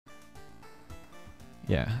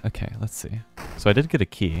Yeah, okay, let's see. So I did get a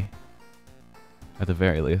key. At the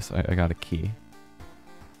very least, I got a key.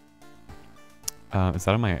 Is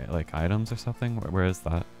that on my, like, items or something? Where is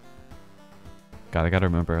that? God, I gotta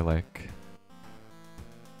remember, like...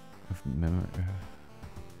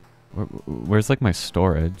 Where's, like, my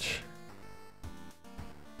storage?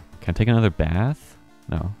 Can I take another bath?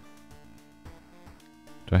 No.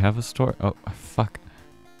 Do I have a store? Oh, fuck.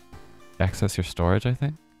 Access your storage, I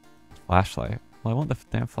think? Flashlight. Well, I want the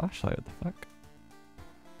damn flashlight. What the fuck?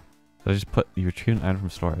 Did I just put... You retrieve an item from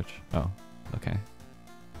storage. Oh, okay.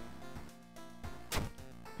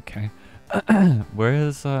 Okay. Where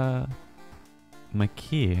is, my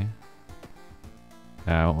key?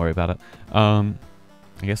 Nah, don't worry about it. I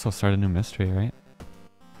guess I'll start a new mystery, right?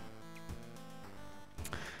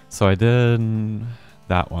 So I did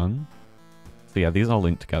that one. So yeah, these all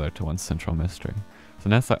link together to one central mystery. So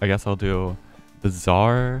next, I guess I'll do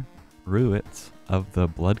Bizarre Ruins of the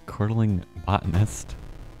Blood-Curdling Botanist.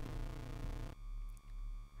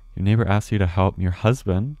 Your neighbor asks you to help your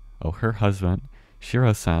husband, her husband,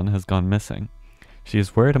 Shiro-san, has gone missing. She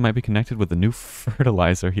is worried it might be connected with the new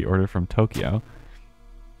fertilizer he ordered from Tokyo.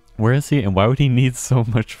 Where is he and why would he need so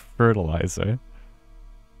much fertilizer?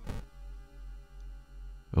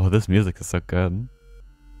 Oh, this music is so good.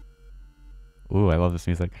 Ooh, I love this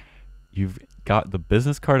music. You've got the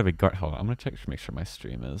business card of a guard. Hold on, I'm gonna check to make sure my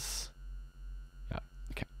stream is... Yeah,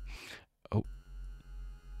 okay. Oh.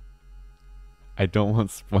 I don't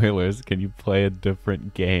want spoilers. Can you play a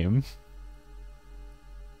different game?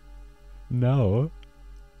 No.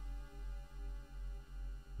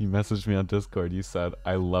 You messaged me on Discord. You said,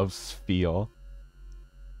 I love Spiel.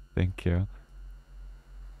 Thank you.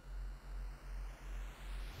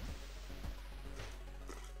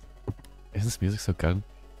 Isn't this music so good?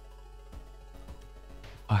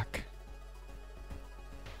 Fuck.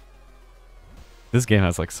 This game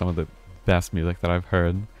has like some of the best music that I've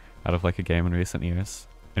heard out of like a game in recent years.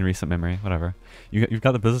 In recent memory, whatever. You've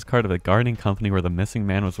got the business card of a gardening company where the missing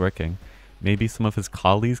man was working. Maybe some of his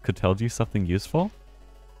colleagues could tell you something useful?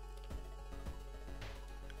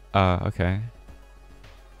 Okay.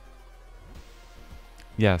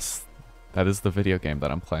 Yes, that is the video game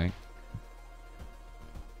that I'm playing.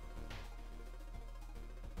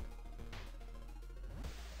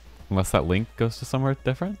 Unless that link goes to somewhere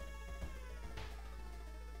different?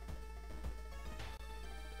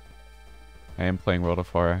 I am playing World of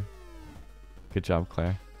Horror. Good job,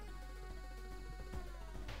 Claire.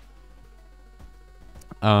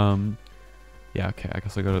 Yeah, okay, I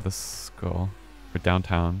guess I'll go to the school. Or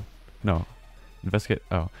downtown. No. Investigate.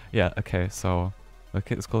 Oh, yeah, okay, so...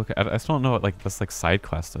 Okay, the school. I still don't know what, like, this, like, side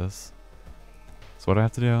quest is. So what do I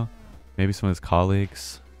have to do? Maybe some of his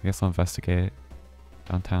colleagues. I guess I'll investigate.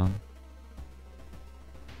 Downtown.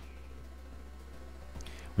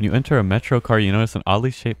 When you enter a metro car, you notice an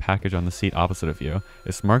oddly shaped package on the seat opposite of you.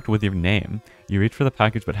 It's marked with your name. You reach for the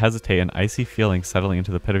package but hesitate, an icy feeling settling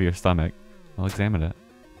into the pit of your stomach. I'll examine it.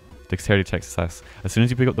 Dexterity check success. As soon as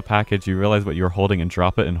you pick up the package, you realize what you're holding and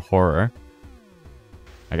drop it in horror.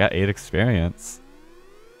 I got 8 experience.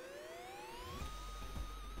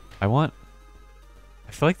 I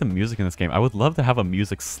feel like the music in this game, I would love to have a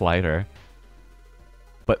music slider.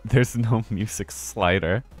 But there's no music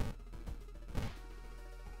slider.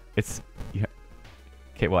 It's... Yeah.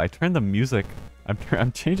 Okay, well I turned the music...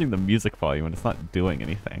 I'm changing the music volume and it's not doing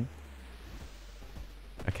anything.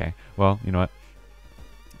 Okay, well, you know what?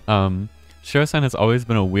 Shiro-san has always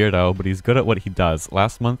been a weirdo, but he's good at what he does.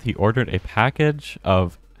 Last month, he ordered a package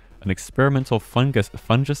of an experimental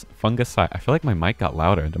fungicide. I feel like my mic got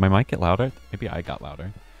louder. Did my mic get louder? Maybe I got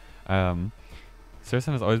louder.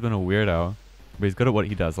 Shiro-san has always been a weirdo, but he's good at what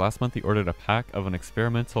he does. Last month, he ordered a pack of an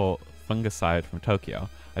experimental fungicide from Tokyo.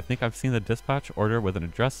 I think I've seen the dispatch order with an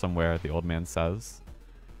address somewhere, the old man says.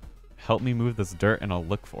 Help me move this dirt and I'll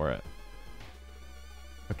look for it.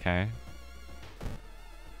 Okay.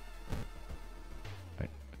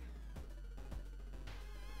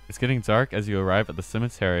 It's getting dark as you arrive at the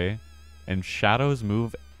cemetery, and shadows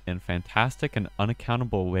move in fantastic and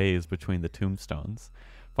unaccountable ways between the tombstones.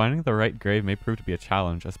 Finding the right grave may prove to be a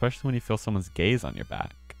challenge, especially when you feel someone's gaze on your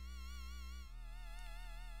back.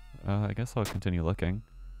 I guess I'll continue looking.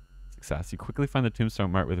 Success. You quickly find the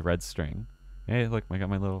tombstone marked with red string. Hey, look, I got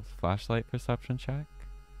my little flashlight perception check.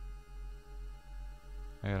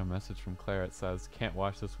 I got a message from Claire. It says, can't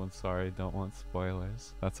watch this one, sorry, don't want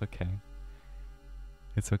spoilers. That's okay.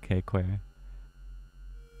 It's okay, Claire.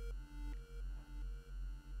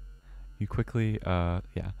 You quickly,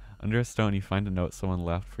 yeah. Under a stone, you find a note someone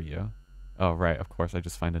left for you. Oh, right, of course, I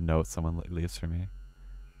just find a note someone leaves for me.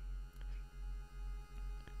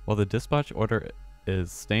 While the dispatch order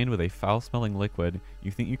is stained with a foul-smelling liquid.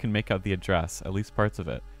 You think you can make out the address, at least parts of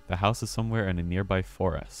it. The house is somewhere in a nearby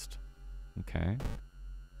forest. Okay.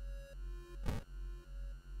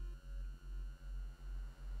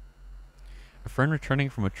 A friend returning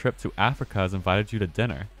from a trip to Africa has invited you to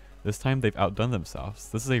dinner. This time they've outdone themselves.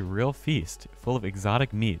 This is a real feast, full of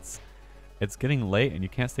exotic meats. It's getting late and you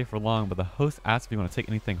can't stay for long, but the host asks if you want to take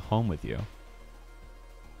anything home with you.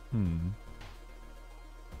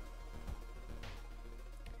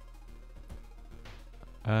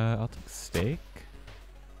 I'll take steak.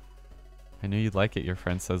 I knew you'd like it, your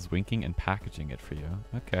friend says, winking and packaging it for you.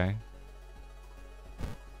 Okay.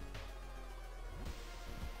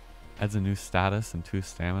 Adds a new status and 2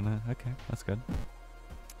 stamina. Okay, that's good.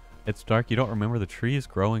 It's dark. You don't remember the trees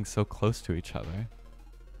growing so close to each other.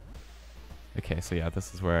 Okay, so yeah,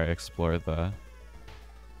 this is where I explore the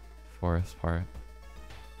forest part.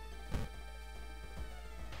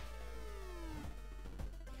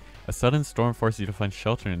 A sudden storm forces you to find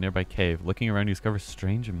shelter in a nearby cave. Looking around, you discover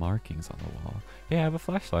strange markings on the wall. Hey, I have a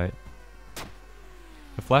flashlight.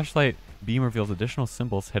 The flashlight beam reveals additional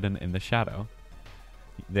symbols hidden in the shadow.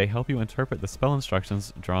 They help you interpret the spell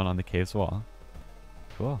instructions drawn on the cave's wall.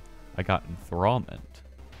 Cool. I got enthrallment.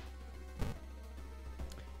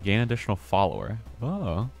 Gain additional follower.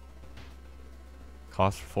 Oh.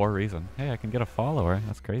 Cost 4 reason. Hey, I can get a follower.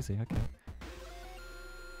 That's crazy. Okay.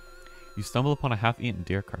 You stumble upon a half-eaten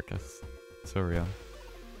deer carcass. So real.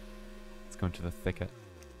 Let's go into the thicket.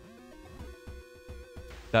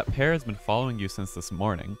 That pair has been following you since this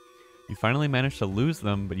morning. You finally managed to lose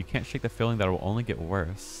them, but you can't shake the feeling that it will only get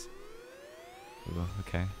worse. Ooh,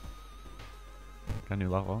 okay. Got a new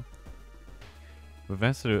level. You've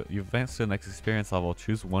advanced to the next experience level.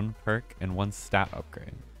 Choose 1 perk and 1 stat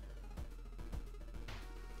upgrade.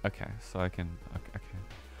 Okay, so I can... Okay.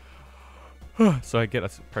 So I get a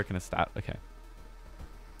perk and a stat. Okay.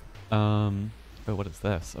 Oh, what is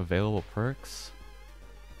this? Available perks?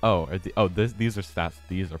 Oh, these are stats.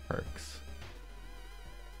 These are perks.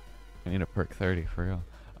 I need a perk 30 for real.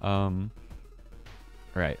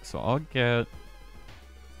 Right, so I'll get...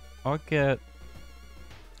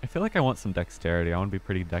 I feel like I want some dexterity. I want to be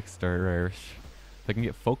pretty dexterous. If I can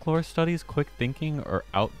get folklore studies, quick thinking, or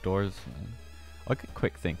outdoors, I'll get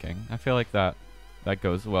quick thinking. I feel like that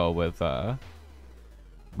goes well with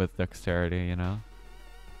dexterity, you know.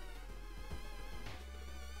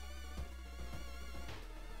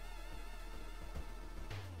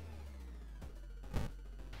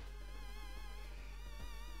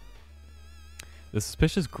 The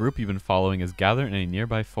suspicious group you've been following is gathered in a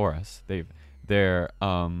nearby forest. They're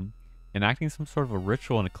enacting some sort of a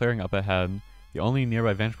ritual in a clearing up ahead. The only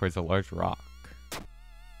nearby vantage point is a large rock.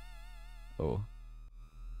 Oh.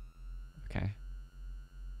 Okay.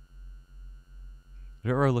 The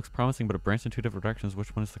dirt road looks promising, but it branched in 2 different directions.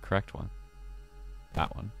 Which one is the correct one?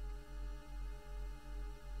 That one.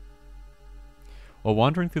 While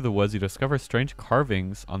wandering through the woods, you discover strange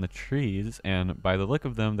carvings on the trees, and by the look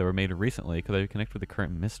of them, they were made recently. Could they connect with the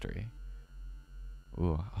current mystery?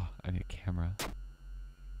 Ooh, oh, I need a camera.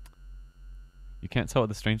 You can't tell what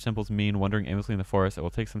the strange symbols mean. Wandering aimlessly in the forest, it will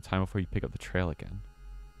take some time before you pick up the trail again.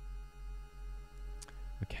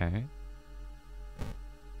 Okay.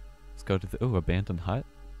 Let's go to the abandoned hut.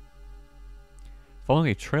 Following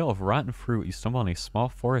a trail of rotten fruit, you stumble on a small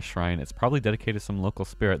forest shrine. It's probably dedicated to some local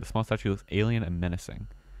spirit. The small statue looks alien and menacing.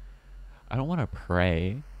 I don't want to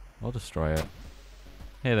pray. I'll destroy it.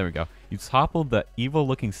 Hey, there we go. You toppled the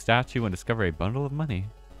evil-looking statue and discover a bundle of money.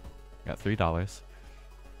 Got $3.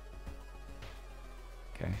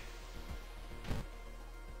 Okay.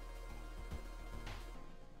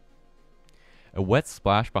 A wet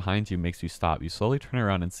splash behind you makes you stop. You slowly turn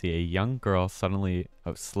around and see a young girl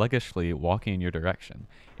sluggishly walking in your direction.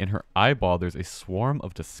 In her eyeball, there's a swarm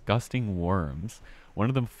of disgusting worms. One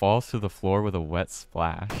of them falls to the floor with a wet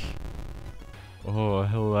splash. Oh,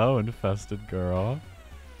 hello, infested girl.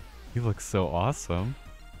 You look so awesome.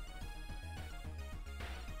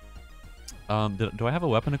 Do I have a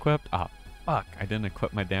weapon equipped? Ah, fuck. I didn't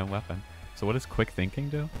equip my damn weapon. So what does quick thinking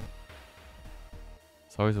do?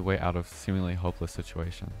 It's always a way out of seemingly hopeless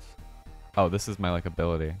situations. Oh, this is my, like,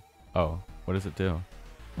 ability. Oh, what does it do?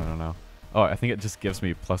 I don't know. Oh, I think it just gives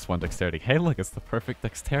me +1 dexterity. Hey, look, it's the perfect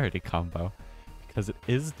dexterity combo. Because it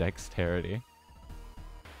is dexterity.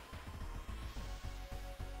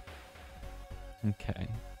 Okay.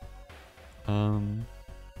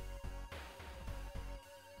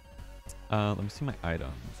 Let me see my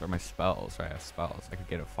items, or my spells. Right, I have spells. I could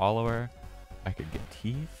get a follower. I could get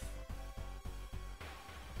teeth.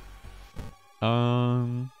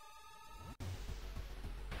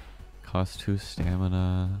 Cost 2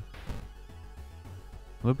 stamina.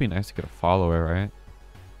 It would be nice to get a follower, right?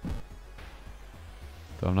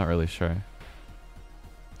 Though I'm not really sure.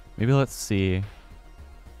 Maybe let's see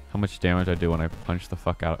how much damage I do when I punch the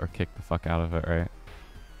fuck out or kick the fuck out of it, right?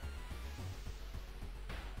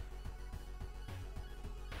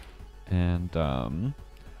 And,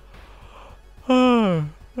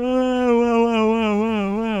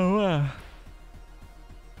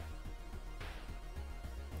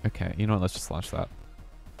 okay, you know what? Let's just launch that.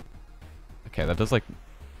 Okay, that does, like,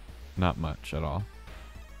 not much at all.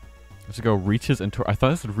 Let's go reaches into... I thought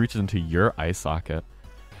this would reaches into your eye socket.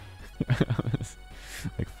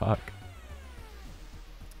 Like, fuck.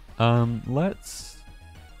 Let's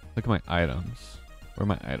look at my items. Where are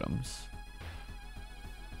my items?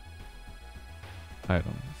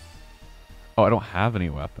 Items. Oh, I don't have any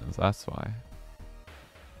weapons. That's why.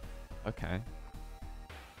 Okay.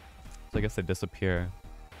 So I guess they disappear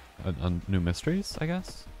on new mysteries, I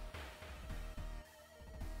guess?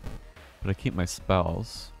 But I keep my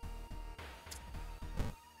spells.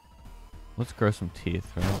 Let's grow some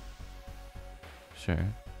teeth, right? Sure.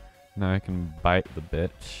 Now I can bite the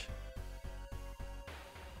bitch.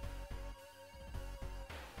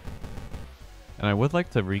 And I would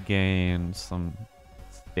like to regain some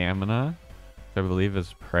stamina, which I believe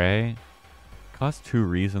is prey. Costs 2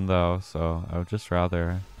 reason though, so I would just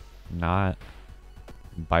rather not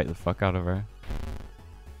bite the fuck out of her.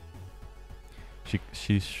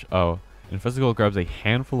 Oh, Invisible grabs a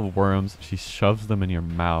handful of worms. She shoves them in your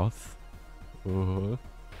mouth. Ooh.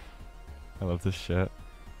 I love this shit.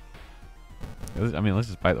 I mean, let's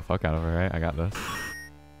just bite the fuck out of her, right? I got this.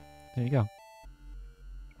 There you go.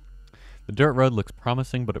 The dirt road looks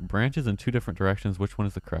promising, but it branches in 2 different directions. Which one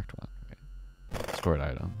is the correct one? Okay. Stored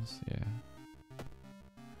items, yeah.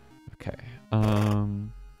 Okay.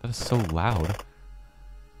 That is so loud.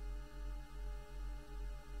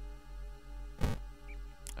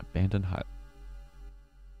 Abandoned hut.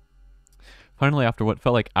 Finally, after what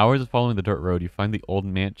felt like hours of following the dirt road, you find the old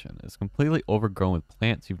mansion. It's completely overgrown with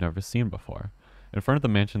plants you've never seen before. In front of the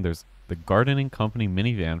mansion, there's the gardening company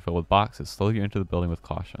minivan filled with boxes. Slowly you enter the building with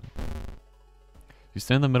caution. You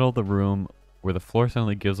stand in the middle of the room where the floor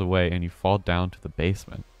suddenly gives away and you fall down to the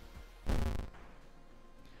basement.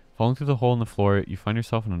 Falling through the hole in the floor, you find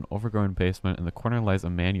yourself in an overgrown basement. In the corner lies a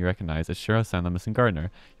man you recognize as Shiro-san, the missing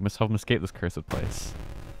gardener. You must help him escape this cursed place.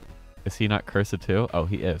 Is he not cursed too? Oh,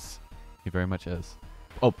 he is. He very much is.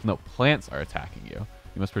 Oh, no, plants are attacking you.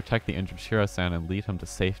 You must protect the injured Shiro-san and lead him to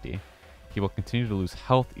safety. He will continue to lose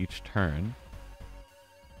health each turn.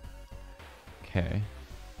 Okay.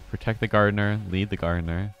 Protect the gardener, lead the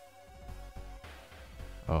gardener.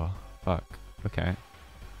 Oh, fuck. Okay.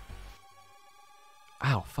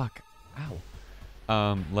 Ow, fuck. Ow.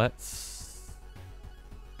 Let's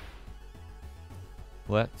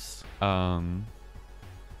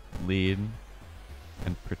lead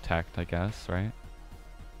and protect, I guess, right?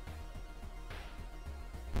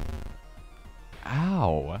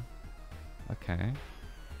 Ow. Okay.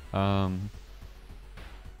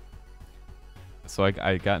 So I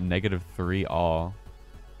got -3 all.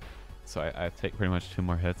 So I take pretty much 2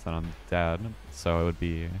 more hits and I'm dead. So it would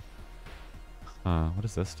be... what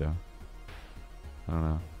does this do? I don't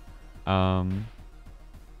know.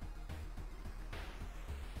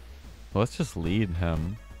 Well, let's just lead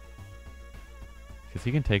him. Because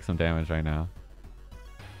he can take some damage right now.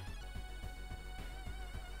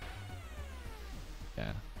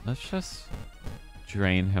 Yeah. Let's just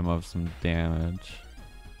drain him of some damage.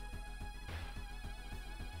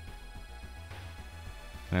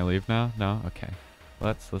 Can I leave now? No? Okay.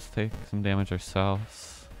 Let's take some damage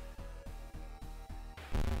ourselves.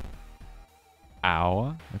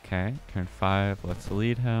 Ow. Okay. Turn 5. Let's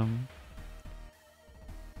lead him.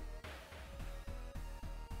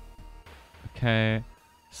 Okay.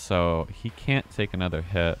 So he can't take another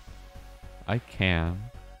hit. I can.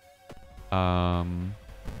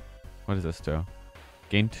 What does this do?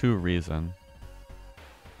 Gain 2 reason.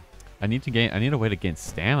 I need a way to gain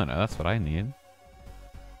stamina. That's what I need.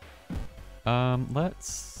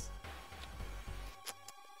 Let's...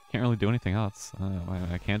 Can't really do anything else.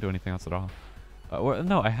 I can't do anything else at all.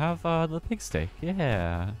 No, I have the pig steak.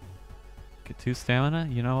 Yeah. Get 2 stamina.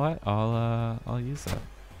 You know what? I'll use it.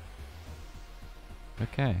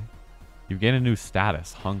 Okay. You've gained a new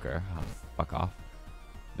status. Hunger. Oh, fuck off.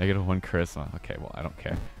 -1 charisma. Okay, well, I don't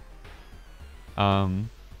care.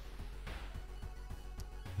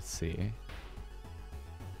 Let's see.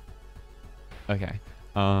 Okay.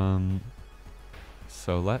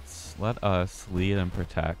 So let us lead and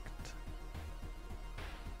protect.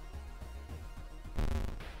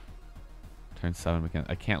 Turn 7 again.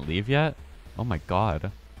 I can't leave yet? Oh my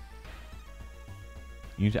god.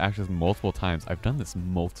 You need to access multiple times. I've done this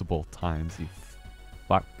multiple times, you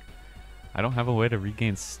fuck. I don't have a way to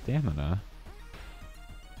regain stamina.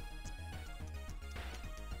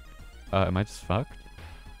 Am I just fucked?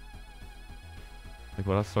 Like,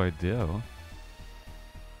 what else do I do?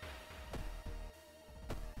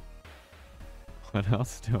 What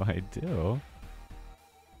else do I do?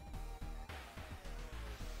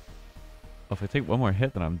 Well, if I take one more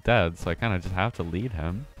hit, then I'm dead, so I kind of just have to lead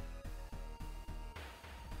him.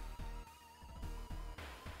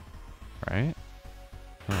 Right?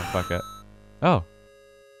 Oh, fuck it. Oh!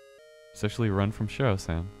 Essentially run from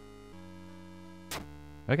Shiro-san.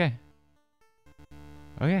 Okay.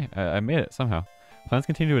 Okay, I made it somehow. Plants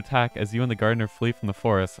continue to attack as you and the gardener flee from the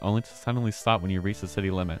forest, only to suddenly stop when you reach the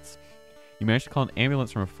city limits. You manage to call an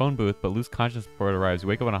ambulance from a phone booth, but lose consciousness before it arrives. You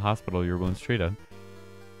wake up in a hospital, your wounds treated.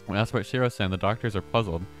 When asked about Shiro-san, the doctors are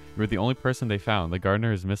puzzled. You were the only person they found. The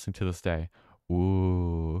gardener is missing to this day.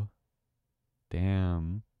 Ooh.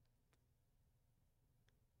 Damn.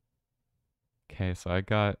 Okay, so I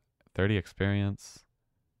got 30 experience,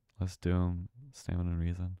 less doom, stamina and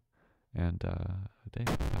reason, and a day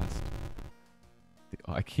passed.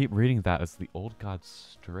 I keep reading that as the old god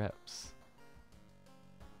strips.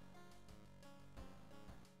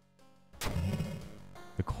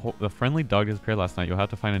 The friendly dog disappeared last night. You'll have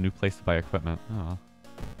to find a new place to buy equipment. Oh.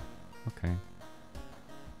 Okay.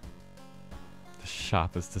 The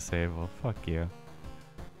shop is disabled. Fuck you.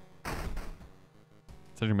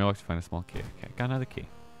 Send your mailbox to find a small key. Okay, got another key.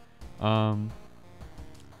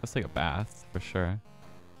 Let's take a bath for sure.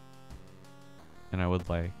 And I would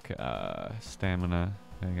like stamina,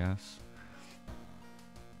 I guess.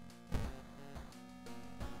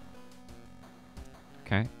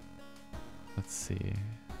 Okay. Let's see.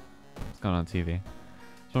 What's going on TV?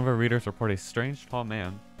 Some of our readers report a strange tall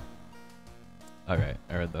man. Okay,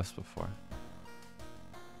 I read this before.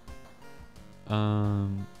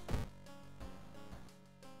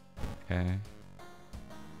 Okay.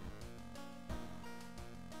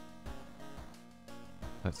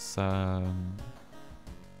 Let's I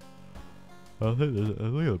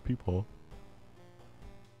think a peephole.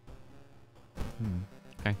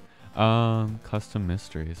 Okay. Custom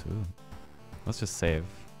mysteries. Ooh. Let's just save.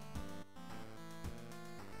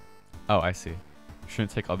 Oh, I see. You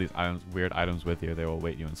shouldn't take all these items, weird items with you. They will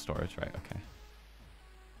await you in storage, right? Okay.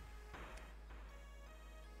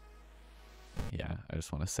 Yeah, I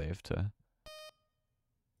just want to save to...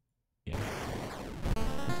 Yeah.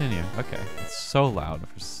 Continue. Okay. It's so loud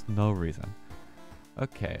for no reason.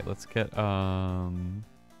 Okay, let's get my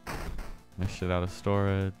shit out of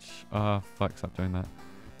storage. Oh, fuck, stop doing that.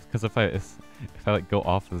 Because if I like go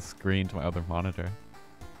off the screen to my other monitor.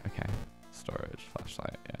 Okay. Storage,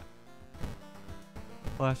 flashlight, yeah.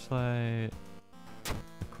 Flashlight.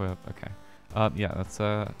 Equip, okay. Yeah, that's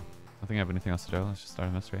I don't think I have anything else to do. Let's just start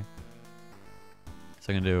a mystery.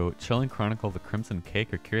 So I can do Chilling Chronicle of the Crimson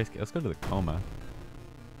Cake or Curious Case. Let's go to the coma.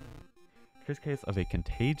 Curious Case of a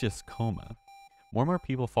Contagious Coma. More and more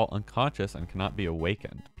people fall unconscious and cannot be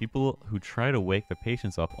awakened. People who try to wake the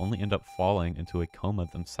patients up only end up falling into a coma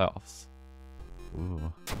themselves.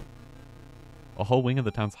 Ooh. A whole wing of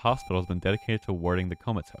the town's hospital has been dedicated to warding the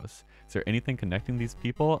comatose. Is there anything connecting these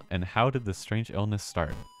people, and how did this strange illness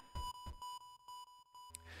start?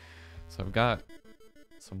 So I've got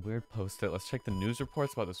some weird post-it. Let's check the news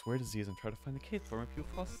reports about this weird disease and try to find the case before people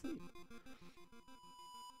fall asleep.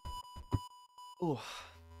 Ooh.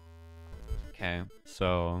 Okay,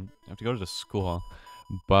 so I have to go to the school,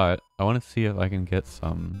 but I want to see if I can get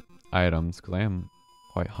some items because I am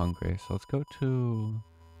quite hungry. So let's go to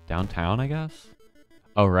downtown, I guess.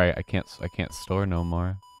 Oh right, I can't store no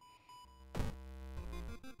more.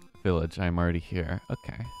 Village, I'm already here.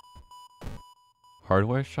 Okay.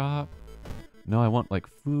 Hardware shop. No, I want like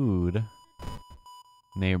food.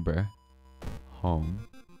 Neighbor. Home.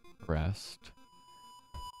 Rest.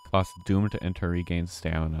 Cost doomed to enter, regain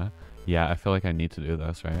stamina. Yeah, I feel like I need to do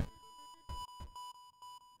this, right?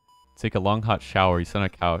 Take a long hot shower. You sit on a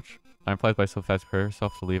couch. Time flies by so fast. Prepare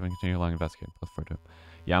yourself to leave and continue long investigating. Plus 4 doom.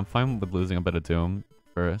 Yeah, I'm fine with losing a bit of doom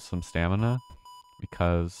for some stamina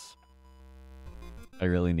because I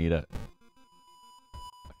really need it.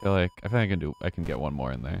 I feel like I can get one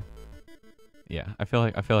more in there. Yeah, I feel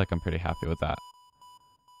like I'm pretty happy with that.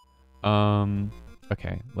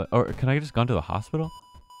 Okay. Or can I just go into the hospital?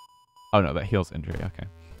 Oh no, that heals injury. Okay.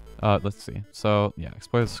 Let's see. So yeah,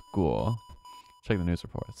 explore the school. Check the news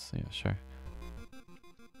reports. Yeah, sure.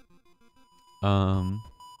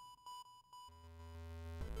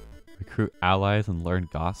 Recruit allies and learn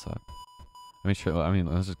gossip. Let's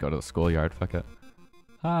just go to the schoolyard. Fuck it.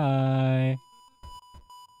 Hi.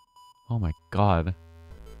 Oh my god.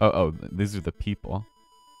 Oh, these are the people.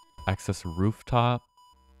 Access rooftop.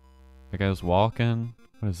 The guy was walking.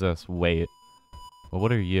 What is this? Wait. Well,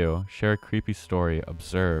 what are you? Share a creepy story.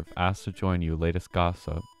 Observe. Ask to join you. Latest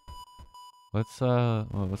gossip. Let's, well,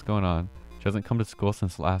 what's going on? She hasn't come to school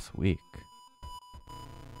since last week.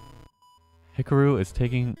 Hikaru is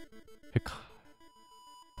taking...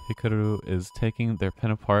 Hikaru is taking their pen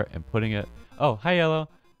apart and putting it... Oh, hi, Yellow!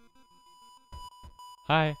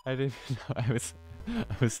 Hi, I didn't know I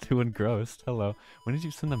was too engrossed. Hello. When did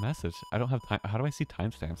you send the message? I don't have time. How do I see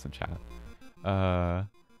timestamps in chat?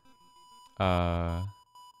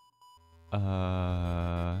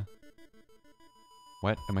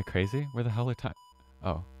 What? Am I crazy? Where the hell are time?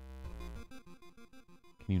 Oh.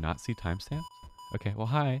 Can you not see timestamps? Okay, well,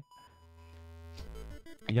 hi.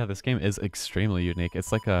 Yeah, this game is extremely unique.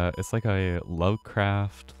 It's like a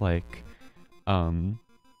Lovecraft, like,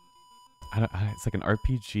 it's like an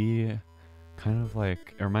RPG, kind of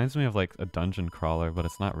like, it reminds me of like a dungeon crawler, but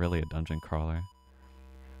it's not really a dungeon crawler.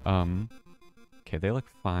 Okay, they look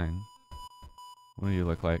fine. What do you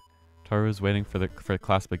look like? Toru's waiting for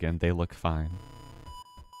class to begin. They look fine.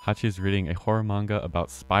 Hachi is reading a horror manga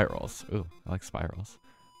about spirals. Ooh, I like spirals.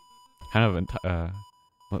 Kind of,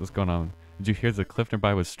 what was going on? Did you hear the cliff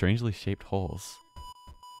nearby with strangely shaped holes?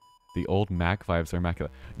 The old Mac vibes are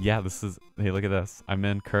immaculate. Yeah, this is... Hey, look at this. I'm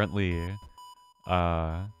in currently...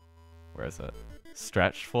 Where is it?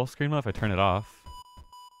 Stretch full screen mode. If I turn it off...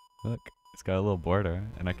 Look, it's got a little border.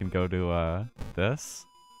 And I can go to, this.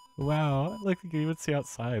 Wow, look, you can even see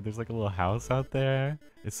outside. There's like a little house out there.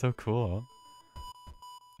 It's so cool.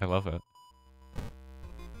 I love it.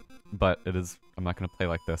 But it is... I'm not going to play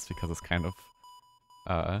like this because it's kind of...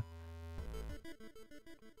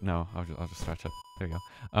 No, I'll just stretch it. There you go.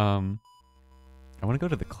 I want to go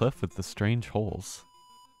to the cliff with the strange holes.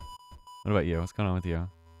 What about you? What's going on with you?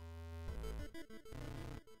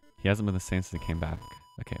 He hasn't been the same since he came back.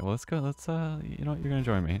 Okay, well, let's go. Let's, you know what? You're going to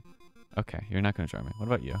join me. Okay, you're not going to join me. What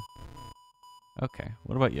about you? Okay,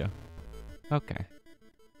 what about you? Okay.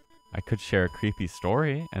 I could share a creepy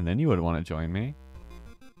story, and then you would want to join me.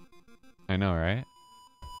 I know, right?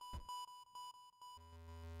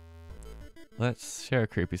 Let's share a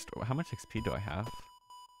creepy story. How much XP do I have?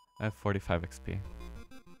 I have 45 XP.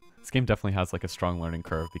 This game definitely has like a strong learning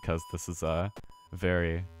curve because this is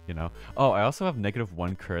very, you know. Oh, I also have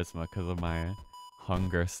 -1 charisma because of my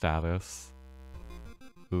hunger status.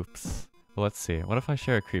 Oops. Well, let's see. What if I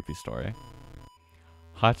share a creepy story?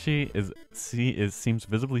 Hachi seems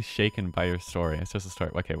visibly shaken by your story. It's just a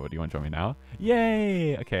story. Okay, what do you want to join me now?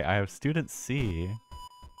 Yay! Okay, I have student C.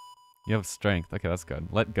 You have strength. Okay, that's good.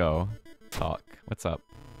 Let go. Talk. What's up?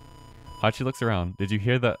 Hachi looks around. Did you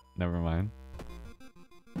hear that? Never mind.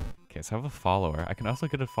 Okay, so I have a follower. I can also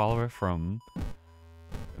get a follower from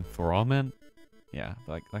enthrallment. Yeah,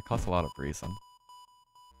 but like that costs a lot of reason.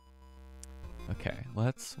 Okay,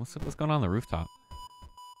 what's going on the rooftop?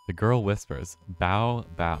 The girl whispers, "Bow,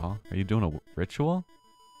 bow." Are you doing a ritual?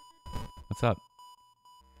 What's up?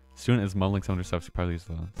 Student is mumbling some herself. She probably needs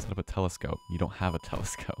to set up a telescope. You don't have a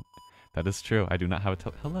telescope. That is true. I do not have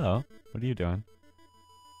a Hello. What are you doing?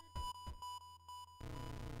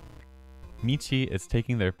 Michi is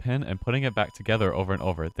taking their pen and putting it back together over and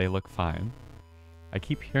over. They look fine. I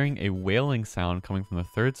keep hearing a wailing sound coming from the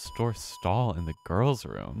third store stall in the girls'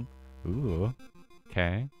 room. Ooh.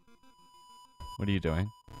 Okay. What are you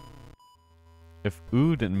doing? If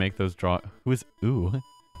Ooh didn't make those who is Ooh?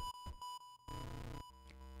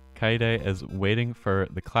 Kaede is waiting for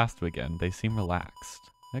the class to begin. They seem relaxed.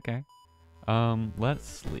 Okay.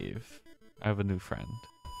 Let's leave. I have a new friend.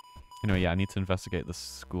 Anyway, yeah, I need to investigate the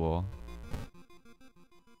school.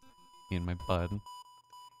 Me and my bud.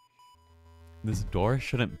 This door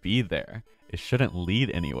shouldn't be there. It shouldn't lead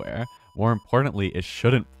anywhere. More importantly, it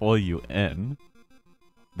shouldn't pull you in.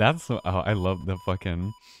 That's so... Oh, I love the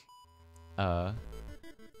fucking... Hold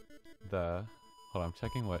on, I'm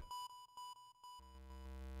checking what...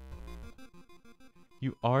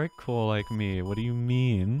 You are cool like me. What do you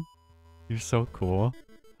mean? You're so cool.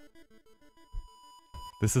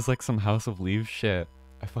 This is like some House of Leaves shit.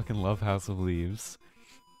 I fucking love House of Leaves.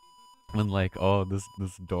 And like, oh, this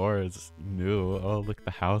door is new. Oh, look,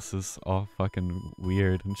 the house is all fucking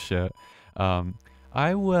weird and shit. I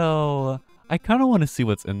kind of want to see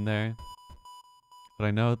what's in there. But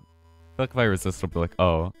I know, I feel like if I resist, I'll be like,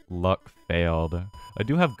 oh, luck failed. I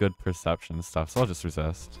do have good perception and stuff, so I'll just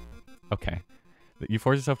resist. Okay. You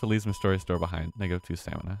force yourself to leave mysterious door behind. -2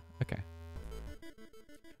 stamina. Okay.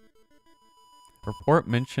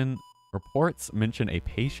 Reports mention a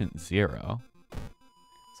patient 0.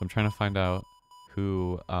 So I'm trying to find out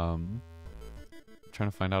who, trying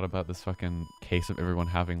to find out about this fucking case of everyone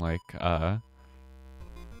having like a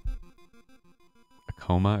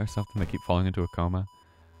coma or something. They keep falling into a coma.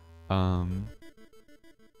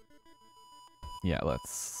 Yeah,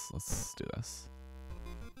 let's do this.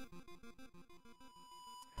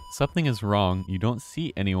 Something is wrong. You don't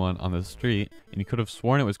see anyone on the street, and you could have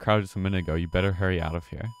sworn it was crowded just a minute ago. You better hurry out of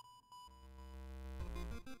here.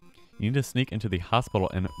 You need to sneak into the hospital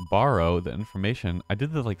and borrow the information. I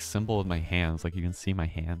did the like symbol with my hands, like you can see my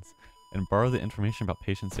hands, and borrow the information about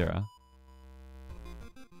patient Zero.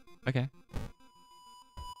 Okay.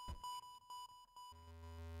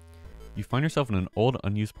 You find yourself in an old,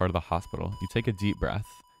 unused part of the hospital. You take a deep breath.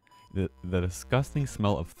 The disgusting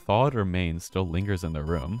smell of thawed remains still lingers in the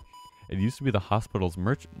room. It used to be the hospital's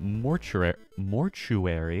mortuary,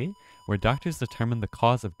 where doctors determine the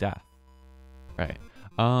cause of death. Right.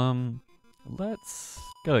 Let's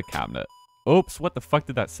go to the cabinet. Oops, what the fuck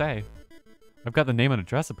did that say? I've got the name and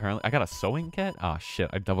address apparently. I got a sewing kit? Ah, shit,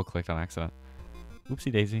 I double clicked on accident.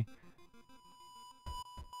 Oopsie daisy.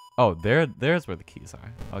 Oh, there's where the keys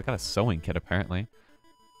are. Oh, I got a sewing kit apparently.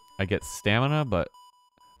 I get stamina, but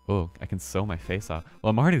oh, I can sew my face off.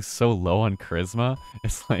 Well, I'm already so low on charisma.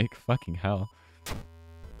 It's like fucking hell.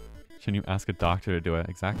 Shouldn't you ask a doctor to do it?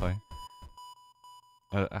 Exactly.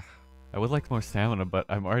 I would like more stamina, but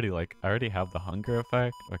I'm already like, I already have the hunger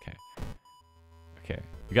effect. Okay. Okay.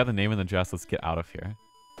 We got the name and the address. Let's get out of here.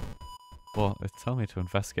 Well, it's telling me to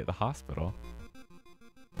investigate the hospital.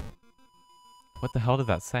 What the hell did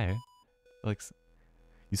that say? Like,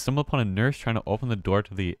 you stumble upon a nurse trying to open the door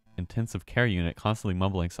to the intensive care unit, constantly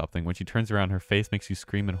mumbling something. When she turns around, her face makes you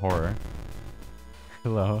scream in horror.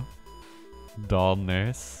 Hello? Doll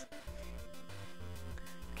nurse.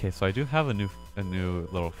 Okay, so I do have a new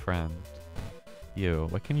little friend. You,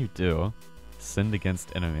 what can you do? Sinned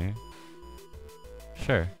against enemy.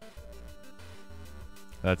 Sure.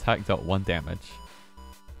 The attack dealt 1 damage.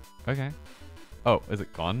 Okay. Oh, is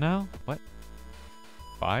it gone now? What?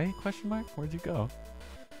 Bye? Question mark? Where'd you go?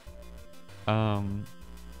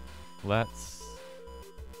 Let's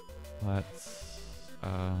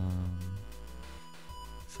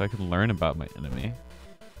so I can learn about my enemy.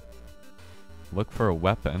 Look for a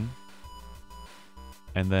weapon.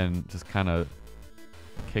 And then just kind of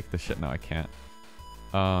kick the shit. No, I can't.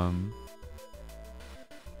 I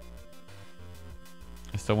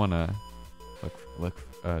still want to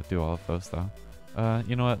do all of those though.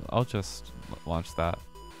 You know what? I'll just launch that.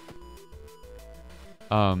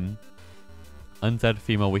 Undead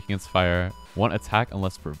female weak against fire. Won't attack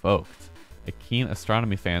unless provoked. A keen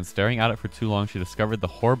astronomy fan. Staring at it for too long, she discovered the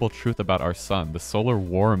horrible truth about our sun. The solar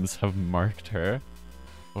worms have marked her.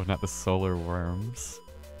 Oh, not the solar worms.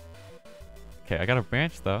 Okay, I got a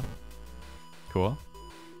branch though. Cool.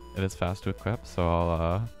 It is fast to equip, so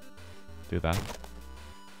I'll do that.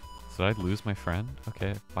 So did I lose my friend?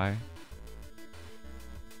 Okay, bye.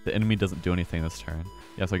 The enemy doesn't do anything this turn.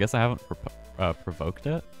 Yeah, so I guess I haven't provoked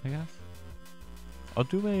it, I guess. I'll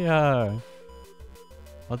do a,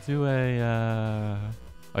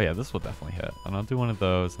 oh yeah, this will definitely hit. And I'll do one of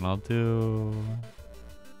those, and I'll do,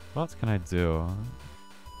 what else can I do?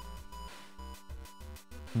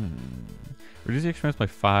 Reduce your experience by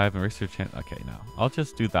 5 and increase your chance. Okay, no. I'll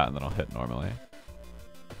just do that and then I'll hit normally.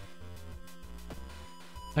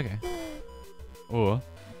 Okay. Ooh.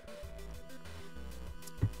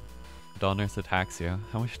 Doll nurse attacks you.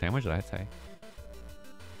 How much damage did I take?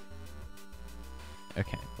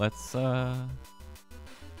 Okay, let's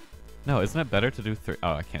no, isn't it better to do 3?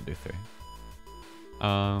 Oh, I can't do 3.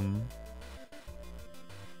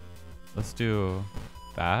 Let's do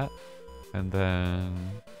that. And then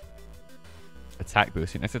attack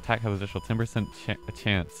boost. Your next attack has additional 10%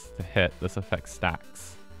 chance to hit. This effect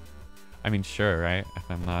stacks. I mean, sure, right? If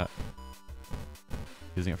I'm not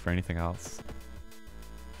using it for anything else.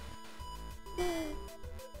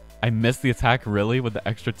 I missed the attack, really? With the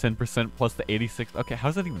extra 10% plus the 86? Okay, how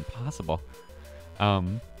is that even possible?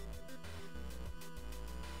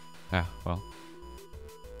 Yeah, well.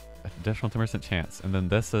 Additional 10% chance. And then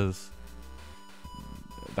this is...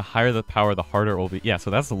 The higher the power, the harder it will be. Yeah, so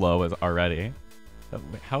that's low as already.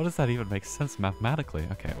 How does that even make sense mathematically?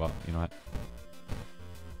 Okay, well, you know what?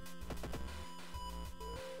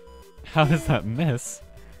 How does that miss?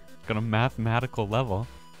 On a mathematical level.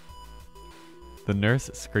 The nurse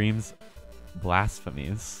screams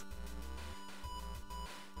blasphemies.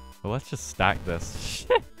 Well, let's just stack this.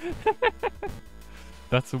 Shit.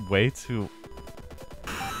 That's way too...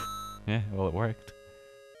 Yeah, well, it worked.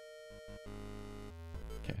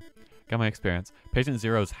 Okay. Got my experience. Patient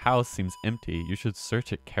Zero's house seems empty. You should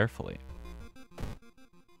search it carefully.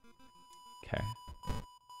 Okay.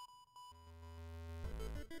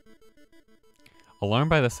 Alarmed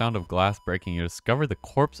by the sound of glass breaking, you discover the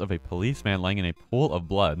corpse of a policeman lying in a pool of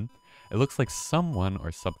blood. It looks like someone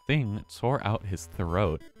or something tore out his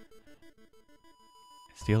throat.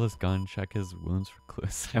 Steal his gun, check his wounds for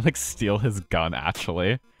clues. I like steal his gun,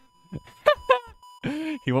 actually.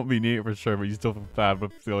 He won't be neat for sure, but you still feel bad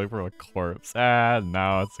with stealing from a corpse. Ah,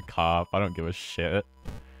 no, it's a cop. I don't give a shit.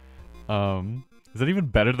 Is it even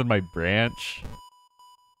better than my branch?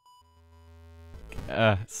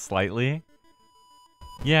 Slightly.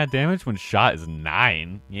 Yeah, damage when shot is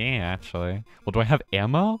 9. Yeah, actually. Well, do I have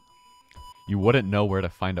ammo? You wouldn't know where to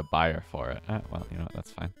find a buyer for it. Well, you know what,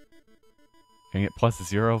 that's fine. Can I get plus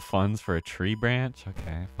 0 funds for a tree branch?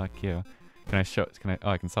 Okay, fuck you. Can I show, oh,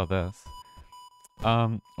 I can sell this.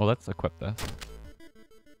 Well, let's equip this.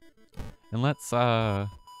 And let's, I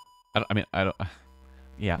don't,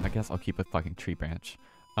 yeah, I guess I'll keep a fucking tree branch.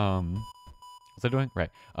 What's I doing?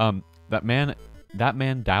 Right. That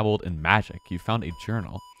man dabbled in magic. You found a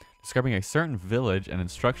journal describing a certain village and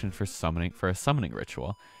instructions for a summoning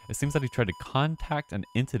ritual. It seems that he tried to contact an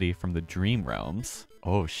entity from the dream realms.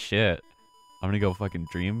 Oh shit. I'm gonna go fucking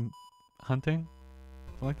dream hunting?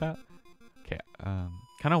 Something like that? Okay,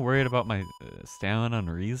 kind of worried about my stamina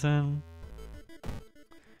and reason.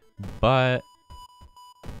 But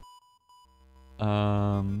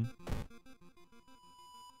at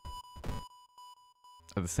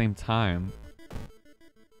the same time,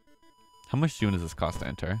 how much Doom does this cost to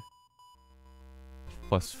enter?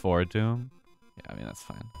 Plus 4 Doom? Yeah, I mean, that's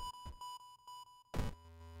fine.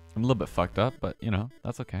 I'm a little bit fucked up, but, you know,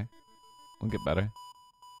 that's okay. We'll get better.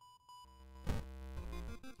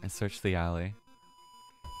 I searched the alley.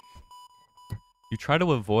 You try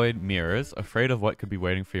to avoid mirrors, afraid of what could be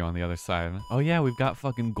waiting for you on the other side. Oh yeah, we've got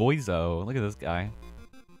fucking Goizo. Look at this guy.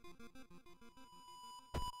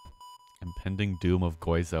 Impending doom of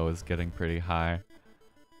Goizo is getting pretty high.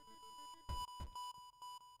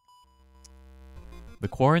 The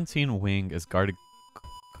quarantine wing is guarded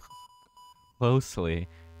closely.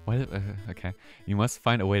 What? Okay. You must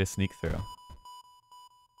find a way to sneak through.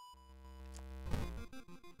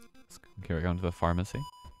 Okay, we're going to the pharmacy.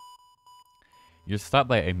 You're stopped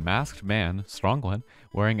by a masked man, strong one,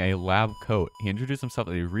 wearing a lab coat. He introduced himself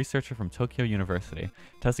as a researcher from Tokyo University,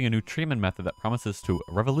 testing a new treatment method that promises to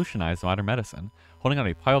revolutionize modern medicine. Holding out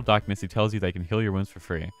a pile of documents, he tells you they can heal your wounds for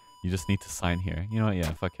free. You just need to sign here. You know what?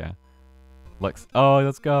 Yeah, fuck yeah. Oh,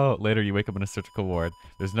 let's go. Later, you wake up in a surgical ward.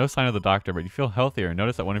 There's no sign of the doctor, but you feel healthier and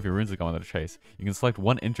notice that one of your wounds is gone without a trace. You can select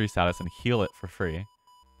one injury status and heal it for free.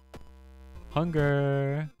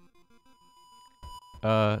 Hunger.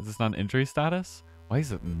 Is this not an injury status? Why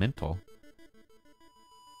is it mental?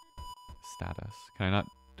 Status. Can I not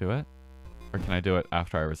do it? Or can I do it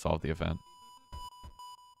after I resolve the event?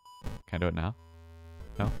 Can I do it now?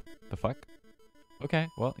 No? The fuck? Okay,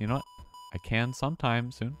 well, you know what? I can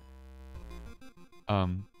sometime soon.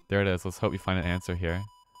 There it is. Let's hope we find an answer here.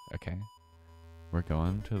 Okay. We're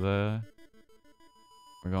going to the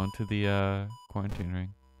quarantine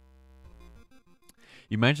ring.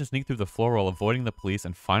 You manage to sneak through the floor while avoiding the police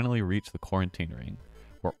and finally reach the quarantine ring,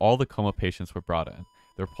 where all the coma patients were brought in.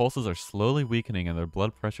 Their pulses are slowly weakening and their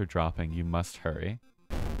blood pressure dropping. You must hurry.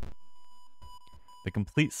 The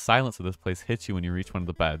complete silence of this place hits you when you reach one of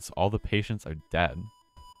the beds. All the patients are dead.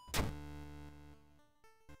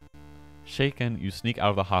 Shaken, you sneak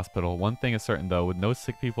out of the hospital. One thing is certain though, with no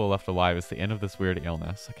sick people left alive, it's the end of this weird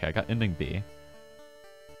illness. Okay, I got ending B.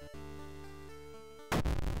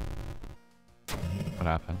 What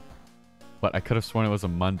happened? What? I could have sworn it was a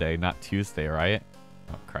Monday, not Tuesday, right?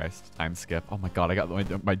 Oh Christ, time skip. Oh my god, I got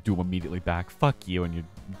my Doom immediately back. Fuck you and your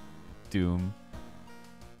Doom.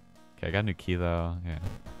 Okay, I got a new key though. Yeah.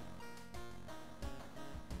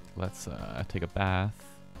 Let's take a bath.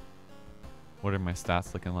 What are my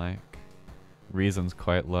stats looking like? Reason's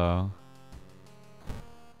quite low.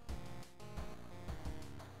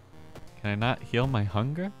 Can I not heal my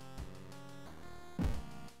hunger?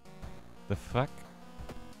 The fuck?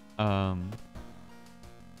 Hello,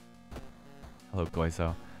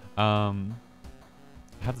 Goizo. I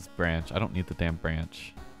have this branch. I don't need the damn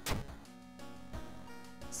branch.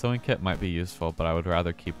 Sewing kit might be useful, but I would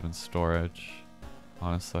rather keep it in storage,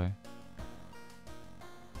 honestly.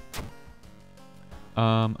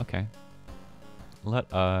 Okay.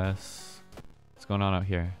 Let us... What's going on out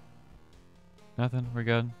here? Nothing? We're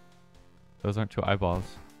good? Those aren't two eyeballs.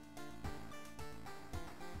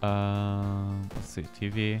 Let's see.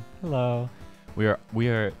 TV. Hello. We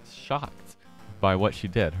are shocked by what she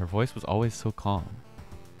did. Her voice was always so calm.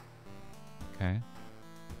 Okay.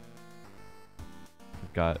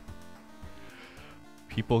 We've got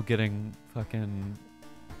people getting fucking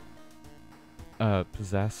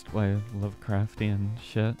possessed by Lovecraftian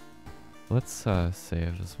shit. Let's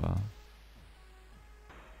save as well.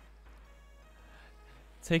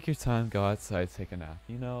 Take your time, go outside, take a nap.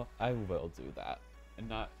 You know, I will do that. And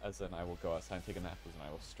not as in I will go outside and take a nap, as in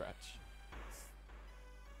I will stretch.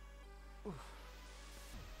 Oof.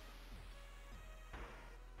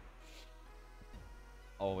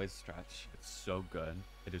 Always stretch. It's so good.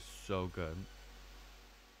 It is so good.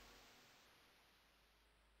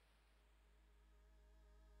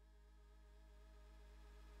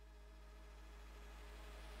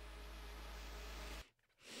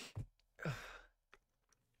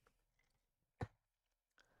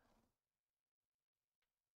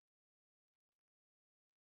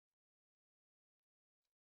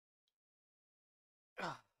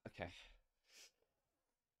 Okay.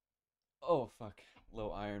 Oh, fuck.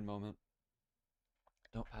 Low iron moment.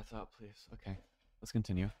 Don't pass out, please. Okay. Let's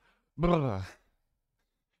continue.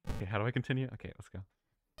 Okay, how do I continue? Okay, let's go.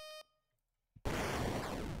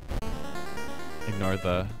 Ignore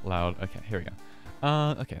the loud. Okay, here we go.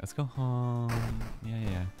 Okay, let's go home.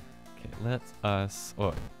 Yeah. Okay, let us...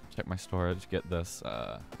 Oh, check my storage. Get this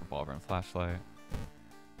revolver and flashlight.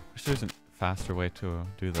 Wish there's a faster way to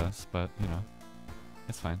do this, but, you know.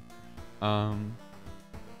 It's fine. I'll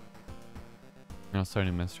start a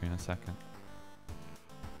new mystery in a second.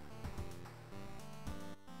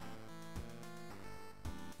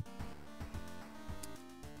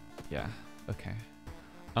 Yeah, okay.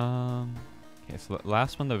 Okay, so the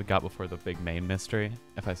last one that we got before the big main mystery,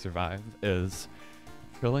 if I survive, is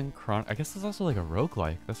Chilling I guess it's also like a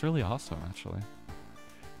roguelike. That's really awesome, actually.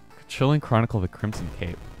 Chilling Chronicle of the Crimson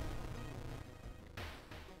Cape.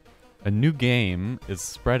 A new game is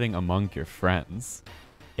spreading among your friends.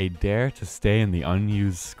 A dare to stay in the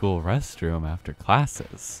unused school restroom after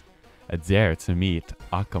classes. A dare to meet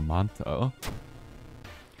Akamanto.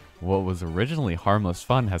 What was originally harmless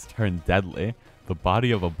fun has turned deadly. The body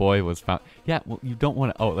of a boy was found. Yeah, well, you don't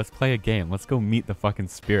want to. Oh, let's play a game. Let's go meet the fucking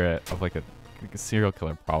spirit of like a serial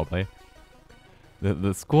killer, probably.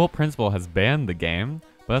 The school principal has banned the game,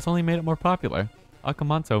 but that's only made it more popular.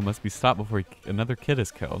 Akamanto must be stopped before another kid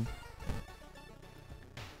is killed.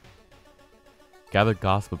 Gather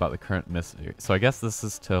gossip about the current mystery. So I guess this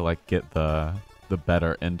is to like get the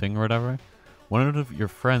better ending or whatever. One of your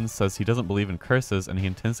friends says he doesn't believe in curses and he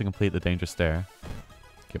intends to complete the dangerous dare.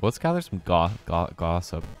 Okay, well, let's gather some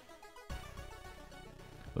gossip.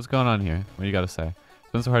 What's going on here? What do you got to say?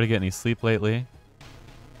 It's been so hard to get any sleep lately.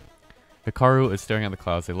 Hikaru is staring at the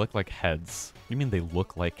clouds. They look like heads. What do you mean they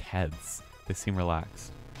look like heads? They seem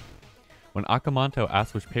relaxed. When Akamanto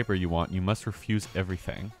asks which paper you want, you must refuse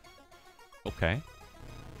everything. Okay.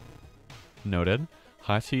 Noted.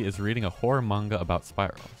 Hachi is reading a horror manga about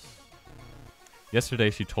spirals. Yesterday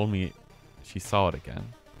she told me she saw it again.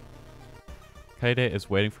 Kaede is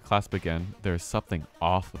waiting for class to begin. There is something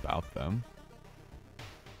off about them.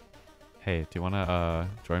 Hey, do you want to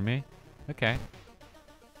join me? Okay.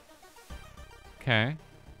 Okay.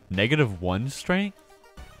 -1 strength?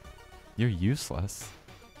 You're useless.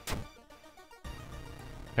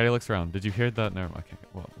 Kaede looks around. Did you hear that? No. Okay.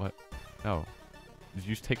 Well, what? No. Did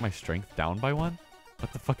you just take my strength down by 1?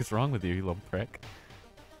 What the fuck is wrong with you, you little prick?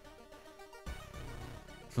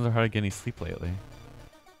 Sounds like hard to get any sleep lately.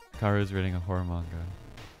 Karu's reading a horror manga.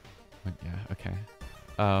 Yeah, okay.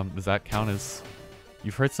 Does that count as...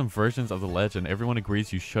 You've heard some versions of the legend. Everyone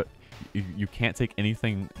agrees you should... You can't take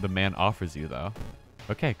anything the man offers you, though.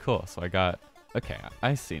 Okay, cool. So I got... Okay,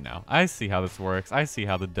 I see now. I see how this works. I see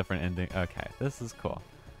how the different ending... Okay, this is cool.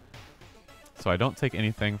 So I don't take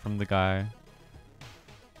anything from the guy.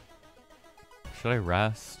 Should I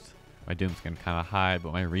rest? My doom's getting kind of high,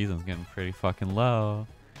 but my reason's getting pretty fucking low.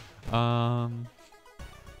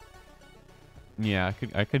 Yeah,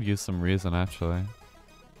 I could use some reason, actually.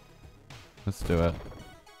 Let's do it.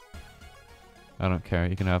 I don't care.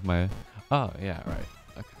 You can have my... Oh, yeah, right.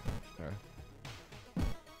 Okay, sure.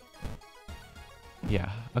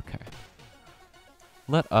 Yeah, okay.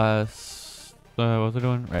 Let us... what was I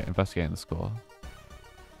doing? Right, investigating the school.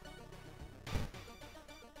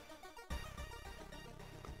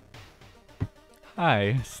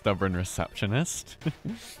 Hi, stubborn receptionist.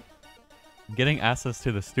 Getting access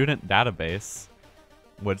to the student database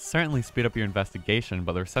would certainly speed up your investigation,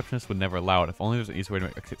 but the receptionist would never allow it. If only there's an easy way to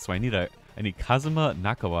make... Okay, so I need Kazuma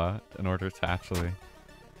Nakawa in order to actually...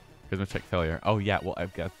 Charisma check failure. Oh yeah, well I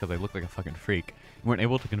guess because I look like a fucking freak. You weren't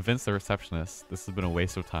able to convince the receptionist. This has been a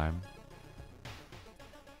waste of time.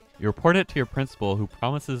 You report it to your principal, who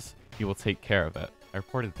promises he will take care of it. I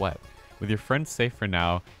reported what? With your friends safe for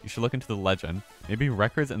now, you should look into the legend. Maybe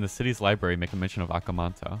records in the city's library make a mention of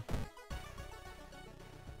Akamanto.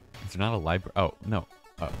 Is there not a library? Oh, no.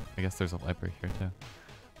 Oh, I guess there's a library here too.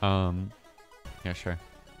 Yeah, sure.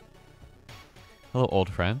 Hello, old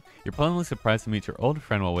friend. You're pleasantly surprised to meet your old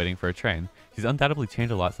friend while waiting for a train. She's undoubtedly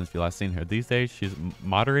changed a lot since you last seen her. These days, she's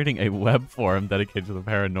moderating a web forum dedicated to the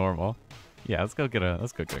paranormal. Yeah, let's go get a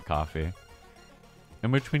coffee. In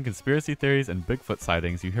between conspiracy theories and Bigfoot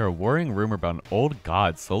sightings, you hear a worrying rumor about an old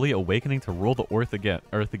god slowly awakening to rule the Earth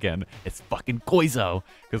again. It's fucking Goizo.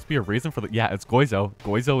 Could be a reason for the— yeah, it's Goizo.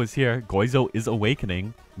 Goizo is here. Goizo is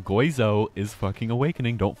awakening. Goizo is fucking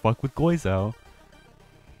awakening. Don't fuck with Goizo.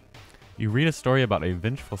 You read a story about a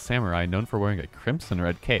vengeful samurai known for wearing a crimson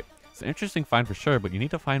red cape. It's an interesting find for sure, but you need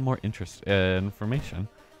to find more information.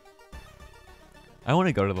 I want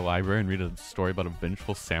to go to the library and read a story about a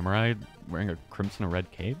vengeful samurai wearing a crimson and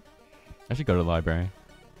red cape. I should go to the library.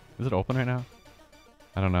 Is it open right now?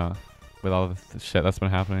 I don't know. With all the shit that's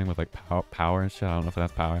been happening with like power and shit, I don't know if it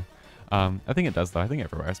has power. I think it does though. I think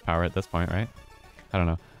everywhere has power at this point, right? I don't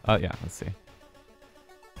know. Yeah, let's see.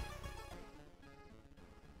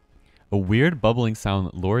 A weird bubbling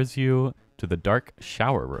sound lures you to the dark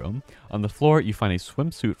shower room. On the floor, you find a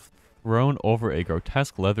swimsuit thrown over a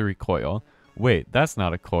grotesque leathery coil. Wait, that's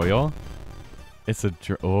not a coil. It's a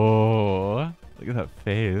oh, look at that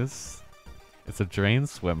face. It's a drain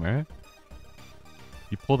swimmer.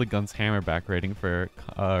 You pull the gun's hammer back, preparing for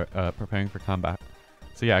combat.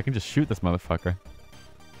 So yeah, I can just shoot this motherfucker.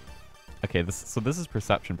 Okay, so this is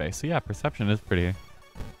perception based. So yeah, perception is pretty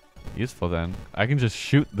useful then. I can just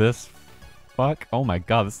shoot this. Fuck. Oh my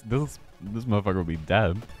god, this motherfucker will be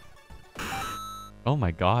dead. Oh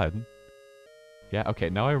my god. Yeah, okay,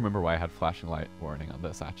 now I remember why I had flashing light warning on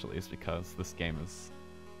this, actually, is because this game is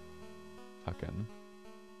fucking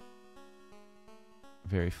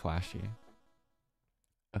very flashy.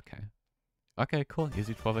 Okay. Okay, cool.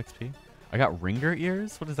 Easy 12 XP. I got ringer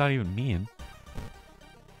ears? What does that even mean?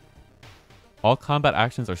 All combat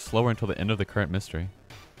actions are slower until the end of the current mystery.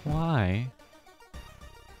 Why?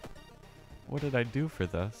 What did I do for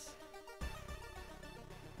this?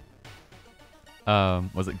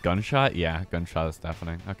 Was it gunshot? Yeah, gunshot is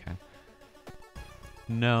deafening. Okay.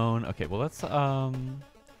 Known. Okay, well let's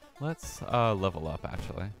level up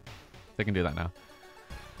actually. I can do that now.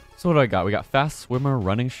 So what do I got? We got fast swimmer,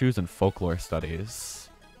 running shoes, and folklore studies.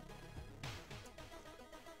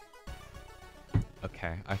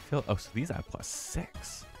 Okay, I feel— oh, so these add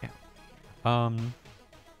 +6. Yeah.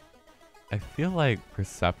 I feel like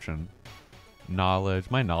perception,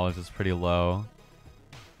 knowledge. My knowledge is pretty low.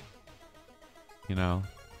 You know,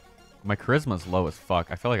 my charisma's low as fuck.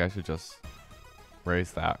 I feel like I should just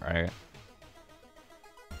raise that, right?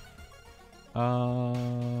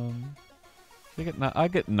 I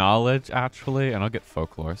get knowledge actually, and I'll get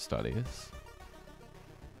folklore studies.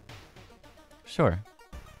 Sure.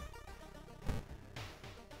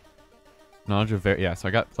 Knowledge of yeah, so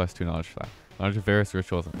I got +2 knowledge for that. Knowledge of various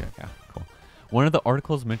rituals. Okay, yeah, cool. One of the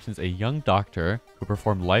articles mentions a young doctor who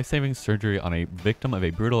performed life-saving surgery on a victim of a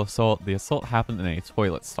brutal assault. The assault happened in a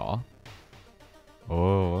toilet stall.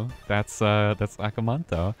 Oh, that's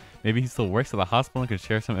Akamanto. Maybe he still works at the hospital and can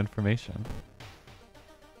share some information.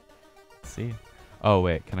 Let's see. Oh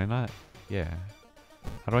wait, can I not? Yeah.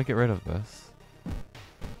 How do I get rid of this?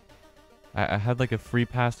 I had like a free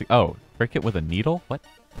pass to— oh, prick it with a needle? What?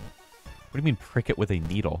 What do you mean prick it with a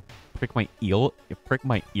needle? Prick my eel? You prick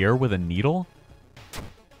my ear with a needle?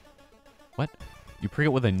 What? You prick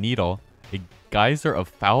it with a needle. A geyser of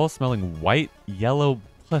foul-smelling white, yellow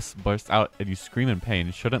pus bursts out and you scream in pain.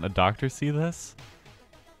 Shouldn't a doctor see this?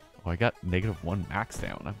 Oh, I got -1 max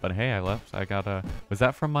down. But hey, I left. I got a— was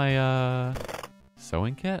that from my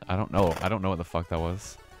sewing kit? I don't know. I don't know what the fuck that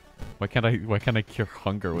was. Why can't I cure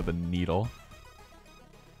hunger with a needle?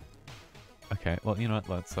 Okay, well, you know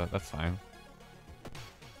what? That's fine.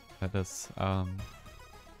 That is,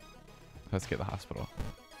 let's get the hospital.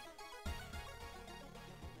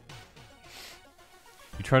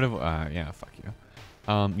 You try to— yeah, fuck you.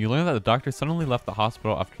 You learn that the doctor suddenly left the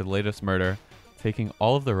hospital after the latest murder, taking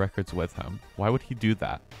all of the records with him. Why would he do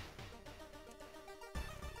that?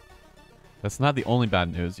 That's not the only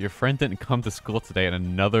bad news. Your friend didn't come to school today and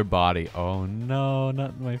another body. Oh no,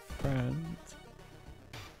 not my friend.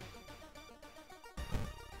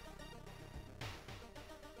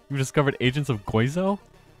 You discovered Agents of Goizo?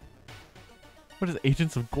 What is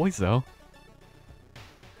Agents of Goizo?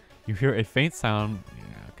 You hear a faint sound.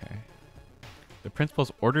 Yeah, okay. The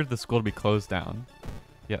principal's ordered the school to be closed down.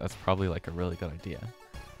 Yeah, that's probably like a really good idea.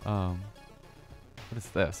 What is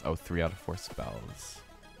this? Oh, 3 out of 4 spells.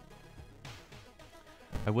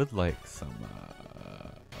 I would like some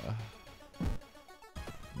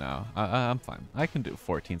No, I'm fine. I can do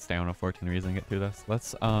 14 stamina, 14 reason, get through this.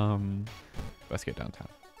 Let's get downtown.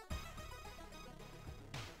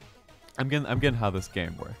 I'm getting how this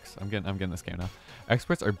game works. I'm getting this game now.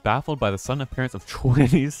 Experts are baffled by the sudden appearance of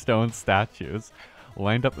 20 stone statues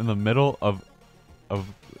lined up in the middle of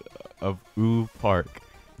Ooh Park.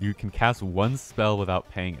 You can cast one spell without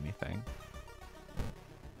paying anything.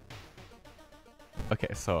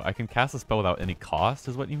 Okay, so I can cast a spell without any cost,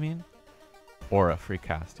 is what you mean? Or a free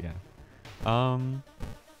cast, yeah. In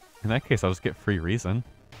that case, I'll just get free reason.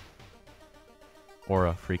 Or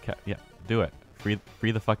a free cast. Yeah, do it. Free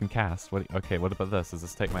the fucking cast. Okay, what about this? Does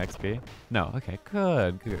this take my XP? No. Okay,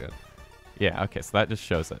 good. Yeah, okay, so that just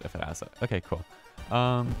shows it if it has it. Okay, cool.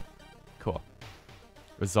 Cool.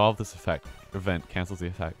 Resolve this effect. Event cancels the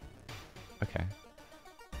effect. Okay.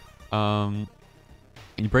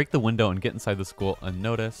 You break the window and get inside the school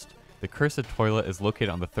unnoticed. The cursed toilet is located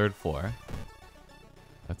on the 3rd floor.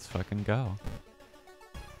 Let's fucking go.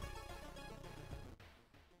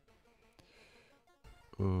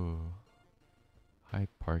 Ooh. Hyde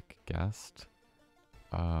Park guest.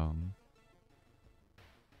 Oh.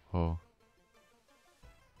 Oh.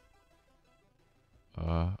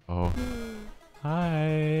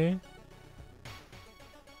 Hi.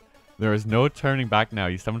 There is no turning back now.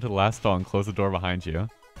 You step into the last stall and close the door behind you.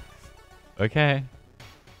 Okay.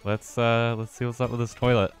 Let's see what's up with this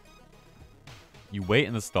toilet. You wait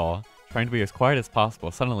in the stall, trying to be as quiet as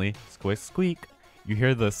possible. Suddenly, squish squeak. You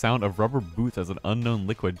hear the sound of rubber boots as an unknown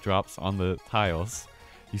liquid drops on the tiles.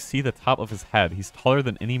 You see the top of his head. He's taller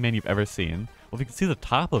than any man you've ever seen. Well, if you can see the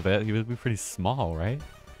top of it, he would be pretty small, right?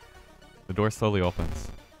 The door slowly opens.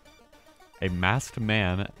 A masked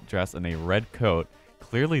man dressed in a red coat,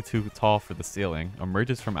 clearly too tall for the ceiling,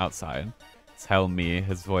 emerges from outside. Tell me,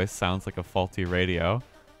 his voice sounds like a faulty radio.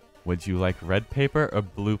 Would you like red paper or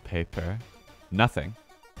blue paper? Nothing.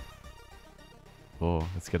 Oh,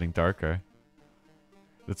 it's getting darker.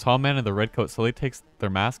 The tall man in the red coat slowly takes their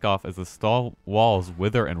mask off as the stall walls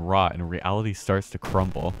wither and rot and reality starts to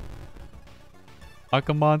crumble.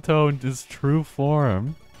 Akamanto in his true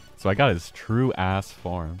form. So I got his true ass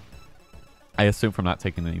form. I assume from not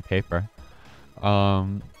taking any paper.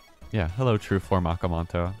 Yeah, hello true form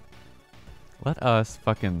Akamanto. Let us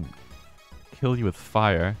fucking kill you with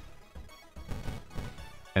fire.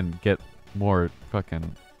 And get more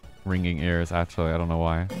fucking ringing ears, actually, I don't know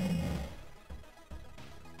why.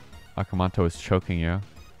 Akamanto is choking you.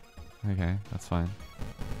 Okay, that's fine.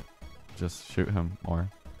 Just shoot him more.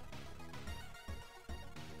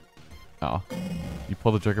 Oh. You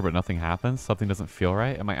pull the trigger but nothing happens? Something doesn't feel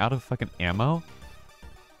right? Am I out of fucking ammo?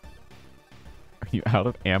 Are you out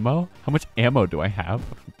of ammo? How much ammo do I have?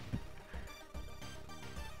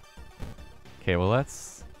 Okay, well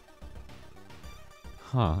let's...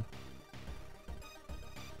 Huh.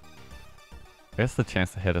 I guess the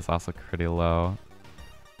chance to hit is also pretty low.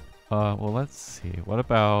 Well, let's see. What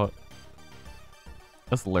about...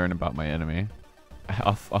 Let's learn about my enemy.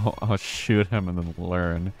 I'll shoot him and then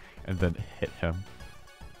learn, and then hit him.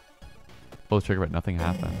 Pull the trigger, but nothing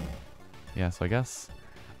happened. Yeah, so I guess...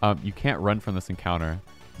 you can't run from this encounter.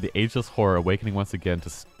 The ageless horror awakening once again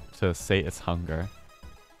to sate its hunger.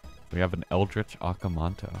 We have an Eldritch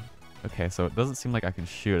Akamanto. Okay, so it doesn't seem like I can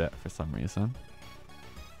shoot it for some reason.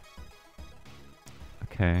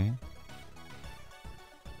 Okay.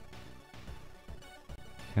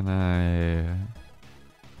 Can I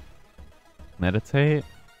meditate?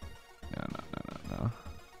 No.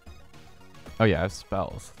 Oh yeah, I have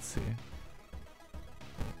spells. Let's see.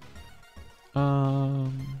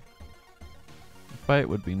 Fight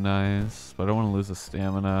would be nice, but I don't want to lose the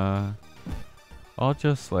stamina. I'll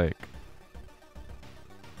just like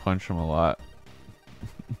punch him a lot.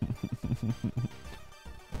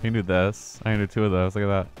 I can do this. I can do 2 of those. Look at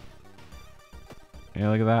that. Yeah,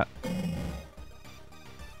 look at that.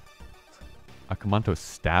 Akamanto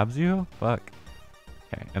stabs you? Fuck.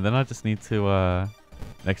 Okay, and then I just need to,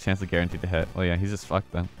 next chance to guaranteed to hit. Well, yeah, he's just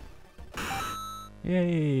fucked then.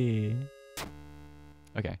 Yay!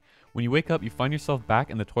 Okay. When you wake up, you find yourself back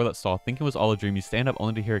in the toilet stall, thinking it was all a dream. You stand up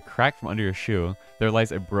only to hear a crack from under your shoe. There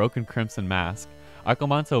lies a broken crimson mask.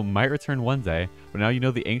 Akamanto might return one day, but now you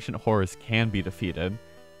know the ancient horrors can be defeated.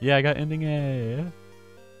 Yeah, I got ending A.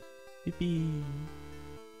 Yippee.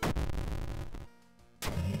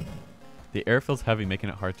 The air feels heavy, making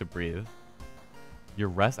it hard to breathe. Your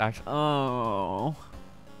rest action. Oh.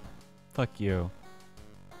 Fuck you.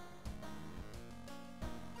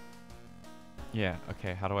 Yeah,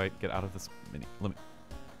 okay, how do I get out of this mini?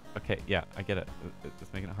 Okay, yeah, I get it.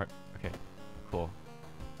 It's making it hard. Okay, cool.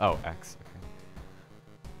 Oh, X, okay.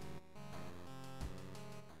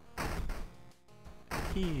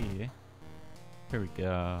 key. Here we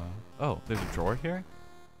go. Oh, there's a drawer here?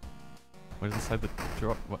 What is inside the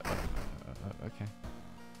drawer? What? Okay.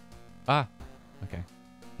 Ah! Okay.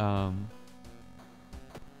 Sorry,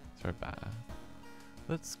 bath.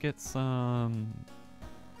 Let's get some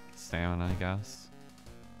stamina, I guess.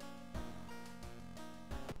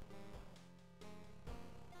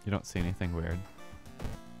 You don't see anything weird.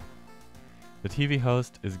 The TV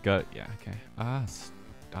host is good. Yeah, okay. Ah,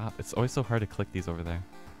 stop. It's always so hard to click these over there.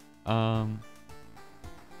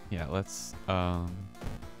 Yeah, let's,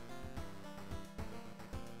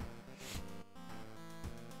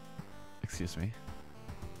 excuse me.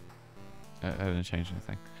 I didn't change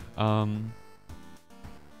anything.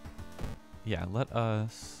 Yeah, let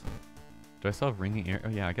us... Do I still have ringing ear? Oh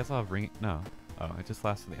yeah, I guess I'll have ringing... No. Oh, it just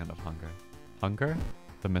lasts to the end of hunger. Hunger?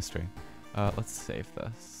 The mystery. Let's save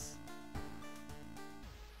this.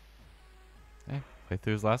 Hey,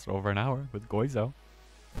 playthroughs last over an hour with Goizo.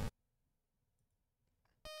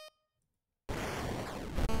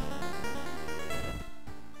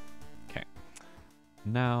 Okay.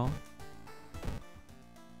 Now...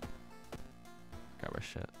 Grab our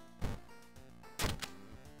shit.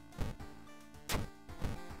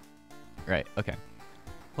 Right, okay.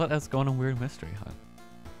 Let us go on a weird mystery hunt.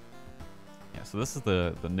 Yeah, so this is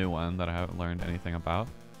the new one that I haven't learned anything about.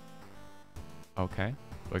 Okay.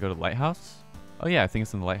 Do I go to the lighthouse? Oh yeah, I think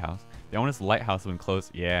it's in the lighthouse. The ominous lighthouse has been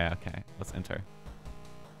closed. Yeah, okay. Let's enter.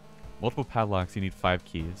 Multiple padlocks, you need 5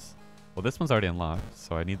 keys. Well, this one's already unlocked,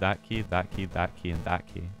 so I need that key, that key, that key, and that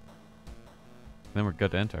key. And then we're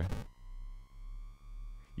good to enter.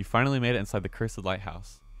 You finally made it inside the cursed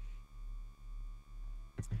lighthouse.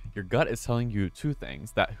 Your gut is telling you 2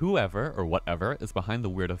 things. That whoever or whatever is behind the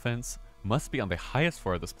weird offense must be on the highest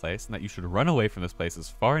floor of this place, and that you should run away from this place as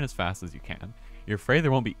far and as fast as you can. You're afraid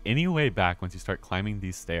there won't be any way back once you start climbing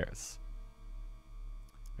these stairs.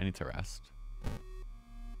 I need to rest.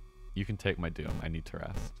 You can take my doom. I need to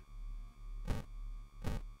rest.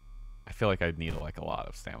 I feel like I need like a lot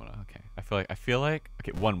of stamina. Okay. I feel like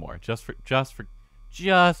okay, one more. Just for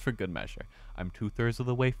good measure. I'm 2/3 of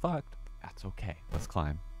the way fucked. That's okay. Let's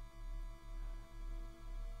climb.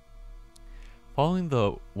 Following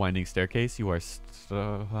the winding staircase, you are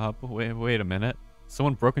wait a minute.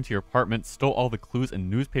 Someone broke into your apartment, stole all the clues and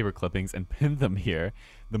newspaper clippings, and pinned them here.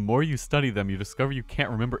 The more you study them, you discover you can't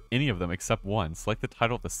remember any of them except one. Select the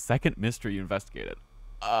title of the second mystery you investigated.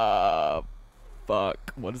 Fuck.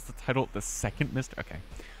 What is the title of the second mystery? Okay.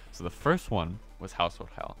 So the first one was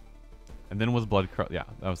Household Hell. And then was Blood Curl. Yeah,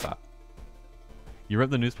 that was that. You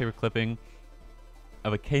read the newspaper clipping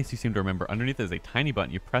of a case you seem to remember. Underneath is a tiny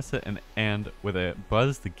button. You press it and with a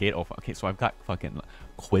buzz the gate open. Okay, so I've got fucking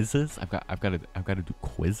quizzes. I've got to do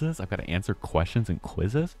quizzes. I've got to answer questions and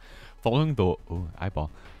quizzes. Following the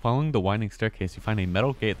Following the winding staircase, you find a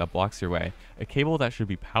metal gate that blocks your way. A cable that should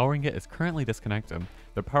be powering it is currently disconnected.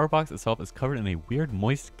 The power box itself is covered in a weird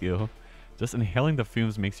moist goo. Just inhaling the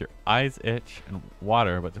fumes makes your eyes itch and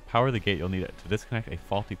water, but to power the gate you'll need it to disconnect a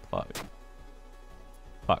faulty plug.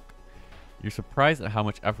 Fuck. You're surprised at how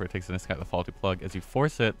much effort it takes to disconnect the faulty plug. As you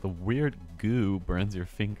force it, the weird goo burns your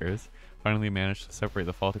fingers. Finally you manage to separate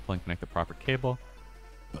the faulty plug and connect the proper cable.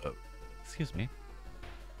 Excuse me.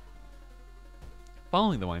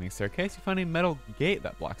 Following the winding staircase, you find a metal gate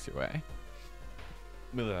that blocks your way.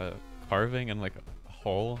 With a carving and like a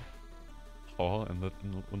hole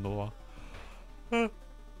in the wall.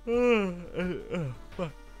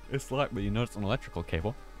 It's locked, but you notice an electrical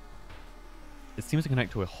cable. It seems to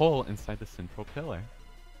connect to a hole inside the central pillar.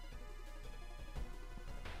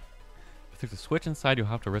 If there's a switch inside, you'll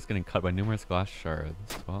have to risk getting cut by numerous glass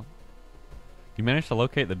shards. Well, you managed to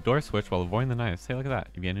locate the door switch while avoiding the knives. Hey, look at that!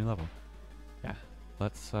 You get a new level. Yeah,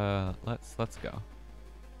 let's go. Let's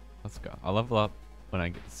go. I'll level up when I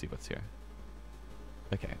get to see what's here.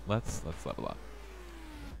 Okay, let's level up.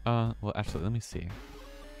 Well, actually, let me see.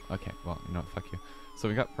 Okay, well, you know what? Fuck you. So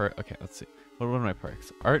we got okay, let's see. What are my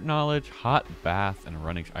perks? Art knowledge, hot bath, and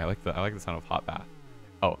running. I like the sound of hot bath.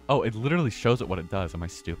 Oh, it literally shows it what it does. Am I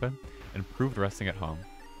stupid? Improved resting at home.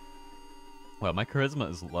 Well, my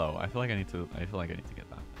charisma is low. I feel like I need to get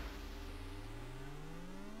that.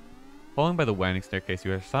 Following by the winding staircase,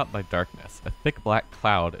 you are stopped by darkness. A thick black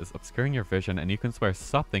cloud is obscuring your vision, and you can swear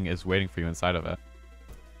something is waiting for you inside of it.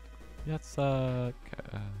 Let's can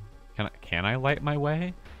I light my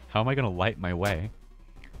way? How am I gonna light my way?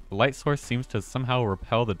 The light source seems to somehow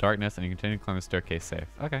repel the darkness, and you continue to climb the staircase safe.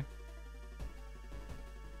 Okay.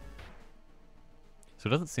 So it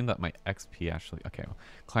doesn't seem that my XP actually... Okay, well,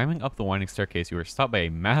 climbing up the winding staircase, you were stopped by a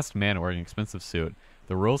masked man wearing an expensive suit.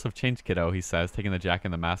 The rules have changed, kiddo, he says, taking the jacket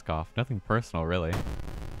and the mask off. Nothing personal, really.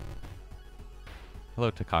 Hello,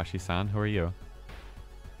 Takashi-san. Who are you?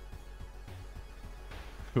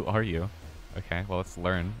 Who are you? Okay, well, let's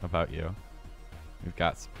learn about you. We've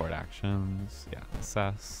got support actions. Yeah,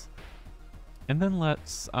 assess. And then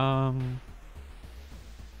let's, have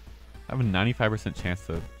a 95% chance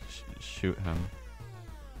to shoot him.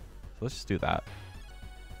 So let's just do that.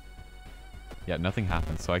 Yeah, nothing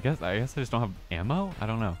happens. So I guess I just don't have ammo? I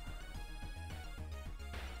don't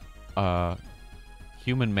know.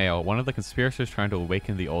 Human male. One of the conspirators trying to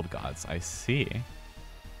awaken the old gods. I see.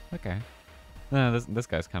 Okay. This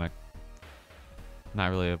guy's kind of not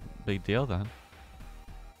really a big deal then.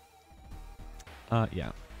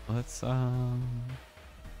 Yeah. Let's,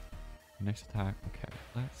 next attack. Okay,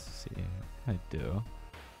 let's see. What can I do?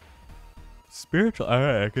 Spiritual.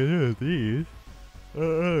 Alright, I can do these. I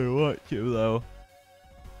don't really want to, though.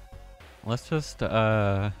 Let's just,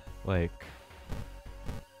 like,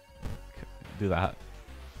 do that.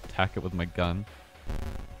 Attack it with my gun.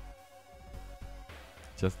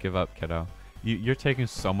 Just give up, kiddo. You're taking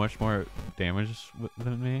so much more damage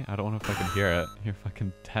than me. I don't know if I can hear it. You're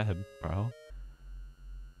fucking dead, bro.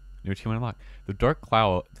 New achievement unlocked. The dark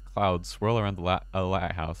clouds swirl around the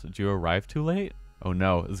lighthouse. Did you arrive too late? Oh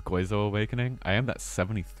no, is Goizo awakening? I am that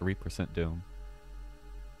 73% doom.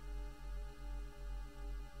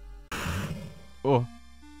 Oh.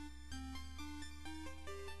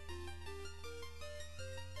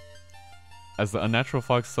 As the unnatural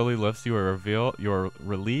fog slowly lifts, you are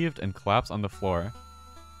relieved and collapse on the floor.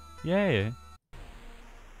 Yay!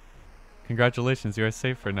 Congratulations, you are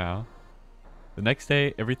safe for now. The next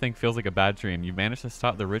day, everything feels like a bad dream. You manage to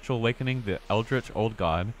stop the ritual awakening the eldritch old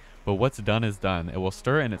god, but what's done is done. It will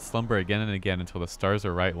stir in its slumber again and again until the stars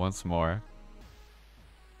are right once more.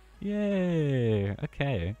 Yay!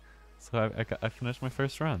 Okay. So I finished my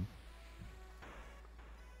first run.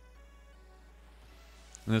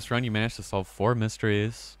 In this run, you managed to solve 4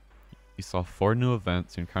 mysteries. You solve 4 new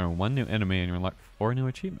events. You encounter 1 new enemy, and you unlock 4 new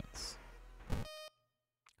achievements.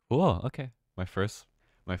 Cool. Okay. My first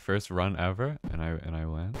run ever, and I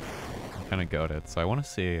win. I'm kind of goated. So I want to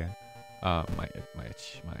see my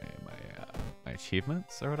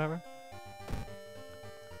achievements or whatever.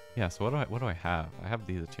 Yeah. So what do I have? I have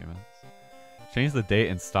these achievements. Change the date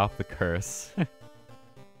and stop the curse.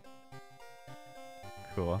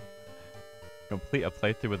 Cool. Complete a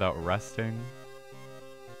playthrough without resting.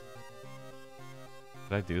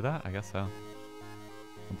 Did I do that? I guess so.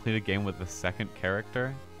 Complete a game with the second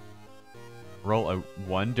character. Roll a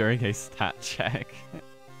 1 during a stat check.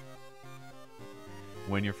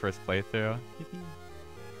 Win your first playthrough.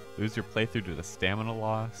 Lose your playthrough due to stamina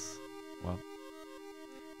loss. Well.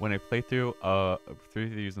 Win a playthrough through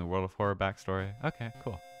using the World of Horror backstory. Okay,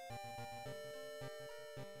 cool.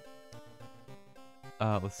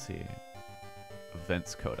 Let's see.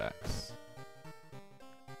 Events Codex.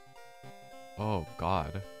 Oh,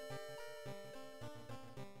 God.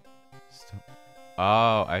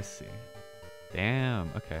 Oh, I see. Damn,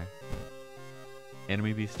 okay.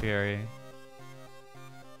 Enemy bestiary.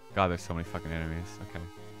 God, there's so many fucking enemies. Okay.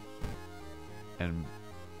 And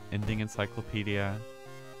ending encyclopedia.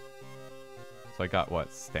 So I got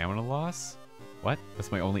what? Stamina loss? What?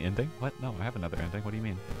 That's my only ending? What? No, I have another ending. What do you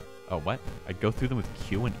mean? Oh, what? I go through them with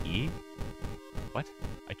Q and E? What?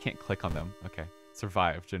 I can't click on them. Okay.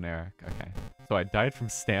 Survive, generic. Okay. So I died from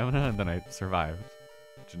stamina and then I survived.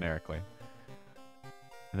 Generically.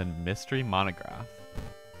 And then mystery monograph.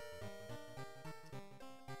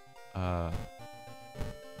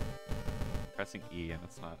 Pressing E and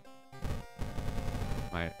it's not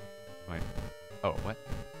my oh, what?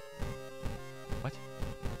 What?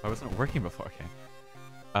 Why wasn't it working before? Okay.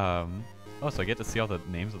 Oh, so I get to see all the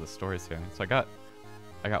names of the stories here. So I got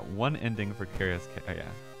 1 ending for Curious Cat. Oh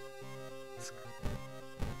yeah.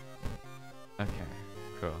 Okay,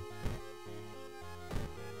 cool.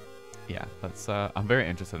 Yeah, that's I'm very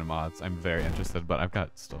interested in mods. I'm very interested, but I've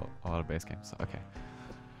got still a lot of base games. So okay.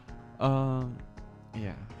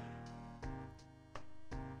 Yeah.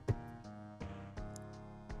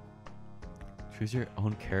 Choose your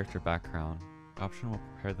own character background. Option will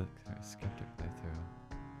prepare the skeptic playthrough.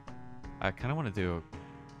 I kind of want to do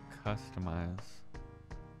customize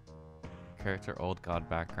character old god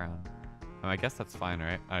background. I guess that's fine,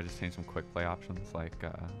 right? I just changed some quick play options like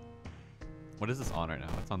what is this on right now?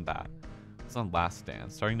 It's on that. It's on Last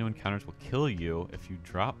Stand. Starting new encounters will kill you if you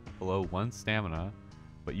drop below 1 stamina,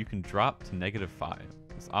 but you can drop to -5.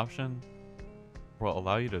 This option will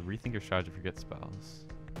allow you to rethink your strategy if you get spells.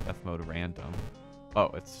 Death mode random. Oh,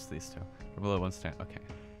 it's just these 2. Below 1 stand. Okay,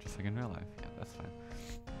 just like in real life. Yeah, that's fine.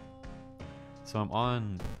 So I'm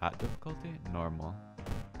on that difficulty, normal.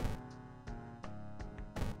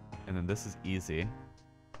 And then this is easy.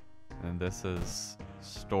 And this is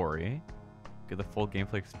story. Get the full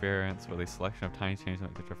gameplay experience with a selection of tiny changes that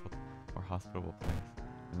make the drift a more hospitable place.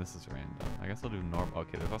 And this is random. I guess I'll do normal.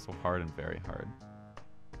 Okay, there's also hard and very hard.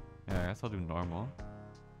 Yeah, I guess I'll do normal.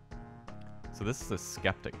 So this is a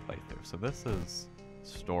skeptic playthrough. So this is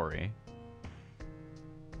story.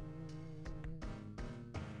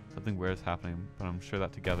 Something weird is happening, but I'm sure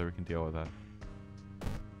that together we can deal with it.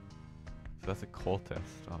 So that's a cultist.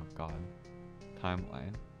 Oh god.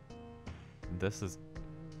 Timeline. And this is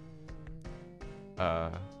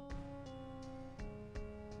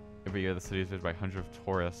every year the city is visited by hundreds of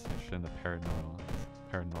tourists interested in the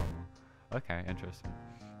paranormal. Okay, interesting.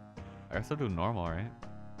 I guess I'll do normal, right?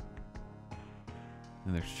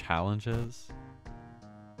 And there's challenges.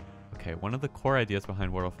 Okay, one of the core ideas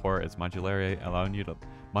behind World of Horror is modularity, allowing you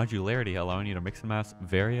to mix and match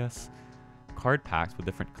various card packs with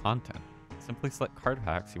different content. Simply select card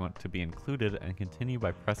packs you want to be included and continue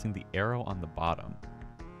by pressing the arrow on the bottom.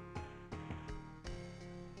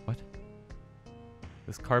 What?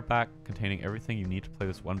 This card pack containing everything you need to play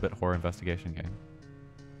this 1-bit horror investigation game.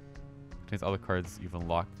 Contains all the cards you've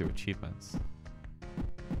unlocked through achievements.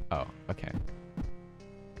 Oh, okay.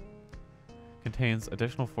 Contains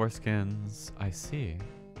additional foreskins. I see.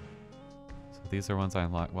 So these are ones I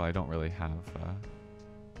unlocked. Well, I don't really have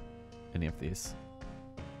any of these.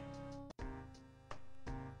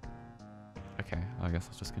 Okay, I guess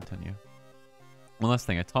I'll just continue. One last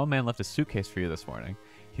thing. A tall man left a suitcase for you this morning.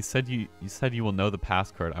 He said you said you will know the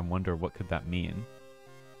passcode. I wonder what could that mean.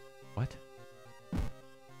 What?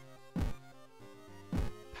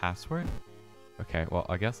 Password? Okay, well,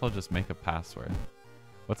 I guess I'll just make a password.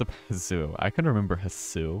 What's a zoo? I can remember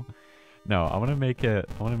Hasu. No, I want to make it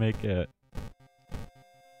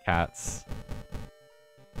cats.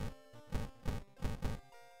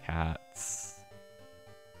 Cats.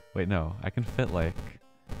 Wait, no. I can fit like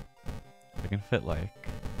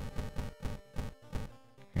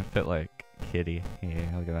kitty.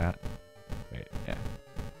 Yeah, look at that. Wait, yeah.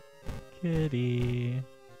 Kitty.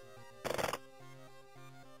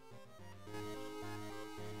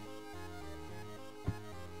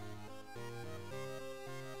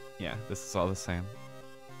 Yeah, this is all the same.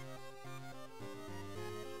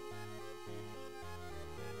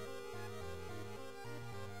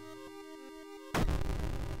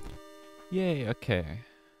 Yay, okay.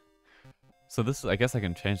 So this is, I guess I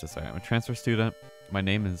can change this. I'm a transfer student. My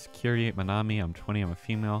name is Kiri Manami. I'm 20. I'm a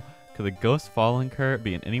female. Could the ghost following her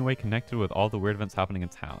be in any way connected with all the weird events happening in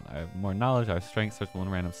town? I have more knowledge. I have strength. Search one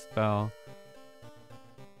random spell.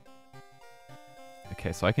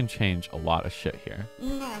 Okay, so I can change a lot of shit here.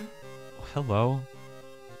 Oh, hello.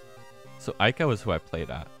 So Aika was who I played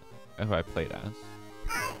as.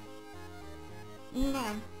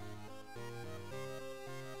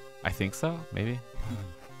 I think so, maybe.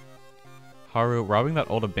 Haru, robbing that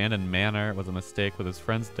old abandoned manor was a mistake with his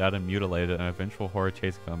friends dead and mutilated and eventual horror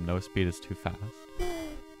chasing him. No speed is too fast.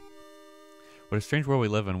 What a strange world we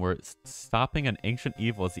live in where stopping an ancient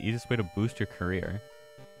evil is the easiest way to boost your career.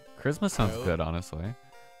 Charisma sounds good, honestly.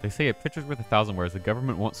 They say a picture's worth 1,000 words. The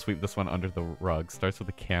government won't sweep this one under the rug. Starts with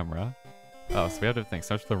a camera. Oh, so we have to think.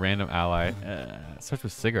 Starts with a random ally. Starts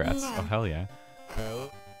with cigarettes. Oh, hell yeah.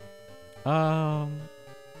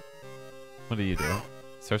 What do you do?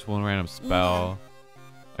 Starts with one random spell.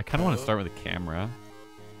 I kind of want to start with a camera.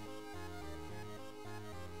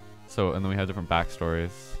 So, and then we have different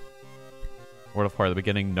backstories. World of Horror, at the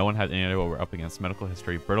beginning, no one had any idea what we're up against. Medical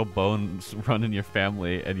history, brittle bones run in your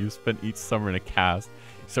family, and you spend each summer in a cast.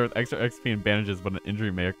 You start with extra XP and bandages, but an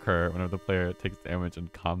injury may occur whenever the player takes damage in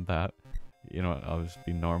combat. You know what, I'll just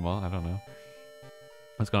be normal, I don't know.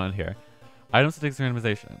 What's going on here? Item statistics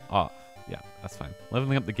randomization, off. Yeah, that's fine.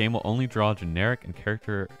 Leveling up the game will only draw generic and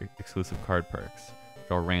character exclusive card perks.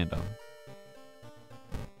 Draw random.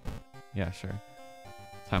 Yeah, sure.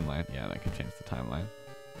 Timeline, yeah, that could change the timeline.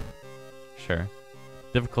 Sure.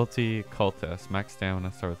 Difficulty, cultist, max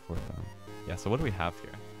stamina, start with 4,000. Yeah, so what do we have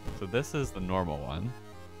here? So this is the normal one.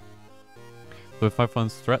 So if 5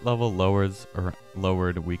 funds, threat level lowers or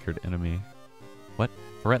lowered weaker enemy. What?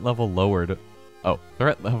 Threat level lowered. Oh,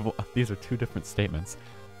 threat level. These are two different statements.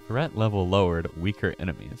 Threat level lowered, weaker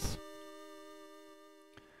enemies.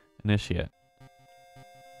 Initiate.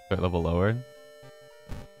 Threat level lowered.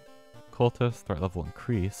 Cultist, threat level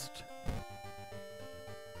increased.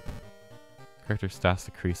 Character stats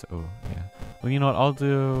decrease. Oh, yeah. Well, you know what? I'll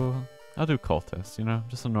do cultist, you know?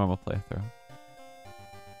 Just a normal playthrough.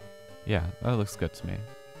 Yeah, that looks good to me.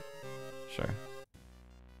 Sure.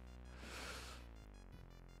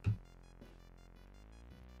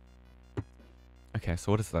 Okay,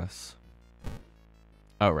 so what is this?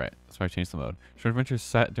 Oh, right. So So I changed the mode. Short adventure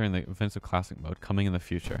set during the events of classic mode, coming in the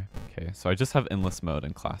future. Okay, so I just have endless mode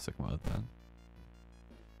and classic mode then.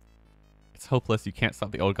 It's hopeless. You can't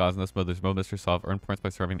stop the old gods in this mode. There's mode mystery solve. Earn points by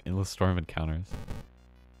surviving an endless storm of encounters.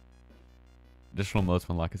 Additional modes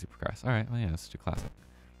to unlock as you progress. Alright, well yeah, let's do classic.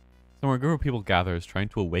 So where a group of people gathers trying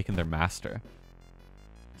to awaken their master.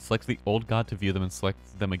 Select the old god to view them and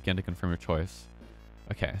select them again to confirm your choice.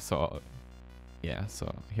 Okay, so yeah,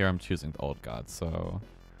 so here I'm choosing the old god. So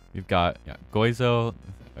we've got Goizo.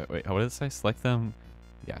 Wait, what did it say? Select them.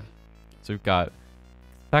 Yeah. So we've got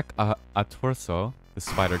Thak Atorso, the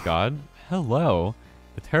spider god. Hello,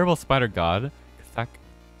 the terrible spider god. I'm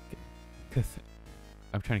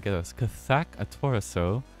trying to get this. Kthak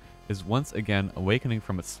Atorso is once again awakening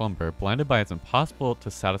from its slumber. Blinded by its impossible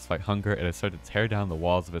to satisfy hunger, it has started to tear down the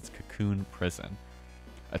walls of its cocoon prison.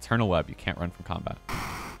 Eternal web, you can't run from combat.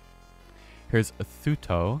 Here's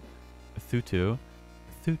Thutu,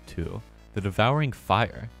 the devouring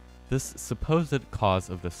fire. This supposed cause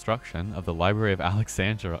of destruction of the Library of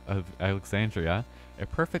Alexandria, a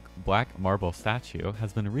perfect black marble statue,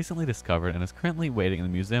 has been recently discovered and is currently waiting in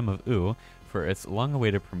the Museum of U for its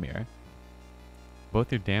long-awaited premiere.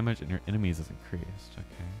 Both your damage and your enemies is increased.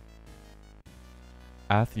 Okay.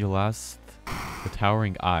 Ath-Yolast, the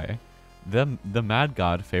Towering Eye. The Mad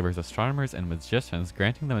God favors astronomers and magicians,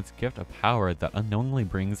 granting them its gift of power that unknowingly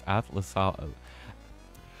brings Ath-Yolaz's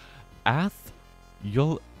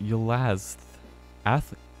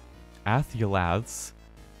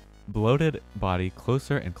bloated body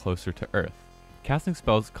closer and closer to Earth. Casting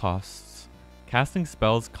spells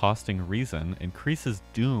costing reason increases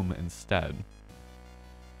doom instead.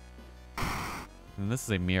 And this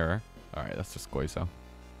is a mirror. Alright, that's just Goizo.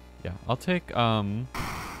 Yeah, I'll take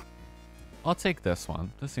this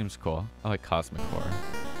one. This seems cool. I like Cosmic Horror.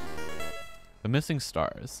 The missing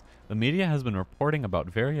stars. The media has been reporting about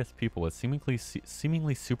various people with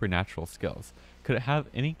seemingly supernatural skills. Could it have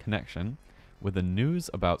any connection with the news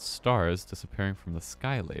about stars disappearing from the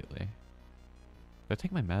sky lately? Did I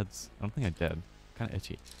take my meds? I don't think I did. Kind of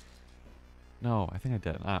itchy. No, I think I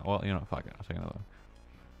did. Well, you know, fuck it. I'll take another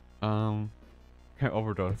one. Can't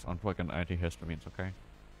overdose on fucking antihistamines, okay?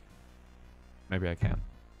 Maybe I can.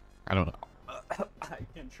 I don't know. I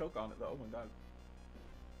can't choke on it though. Oh my god.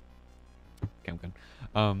 Okay, I'm good.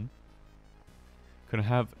 Could it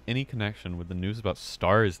have any connection with the news about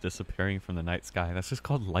stars disappearing from the night sky? That's just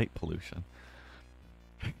called light pollution.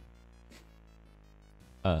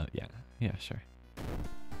 Yeah. Yeah, sure.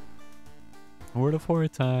 Word of horror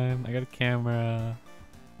time. I got a camera.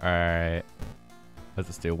 Alright. Let's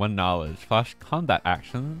just do one knowledge. Flash combat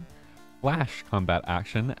action as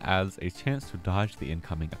a chance to dodge the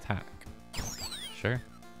incoming attack. Sure.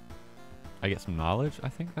 I get some knowledge, I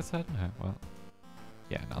think that's it. Well,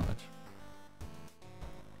 yeah, knowledge.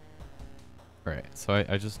 Alright, so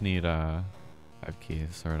I just need 5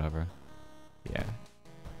 keys or whatever. Yeah.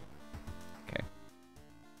 Okay.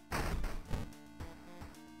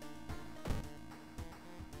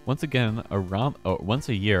 Once again, once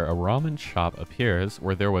a year, a ramen shop appears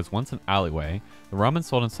where there was once an alleyway. The ramen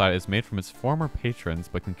sold inside is made from its former patrons,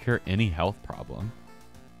 but can cure any health problem.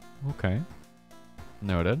 Okay.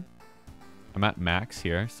 Noted. I'm at max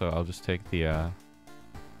here, so I'll just take the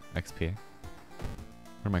XP. Where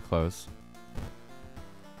are my clothes?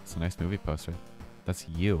 It's a nice movie poster. That's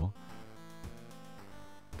you.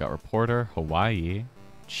 Got reporter, Hawaii,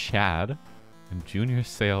 Chad, and junior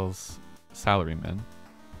sales salaryman.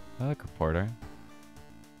 I like reporter.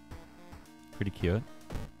 Pretty cute.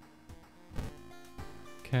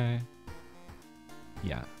 Okay.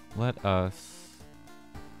 Yeah. Let us...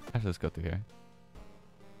 Actually, let's go through here.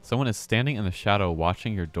 Someone is standing in the shadow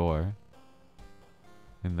watching your door.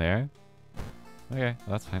 In there? Okay, well,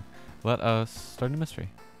 that's fine. Let us start a mystery.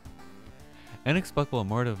 Inexplicable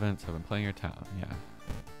immortal events have been playing your town. Yeah.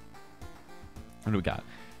 What do we got?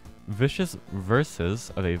 Vicious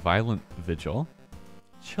verses of a violent vigil.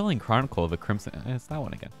 Chilling chronicle of a crimson... It's that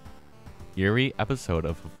one again. Eerie episode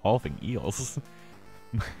of evolving eels.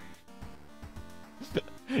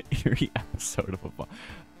 Eerie episode of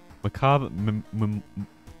macabre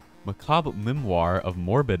memoir of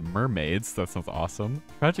morbid mermaids. That sounds awesome.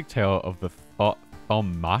 Tragic tale of the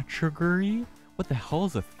thaumaturgy. What the hell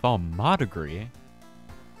is a thaumaturgy?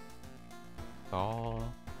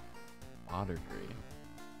 Thaumaturgy.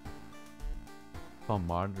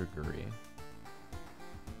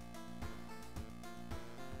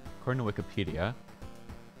 According to Wikipedia,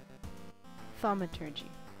 thaumaturgy,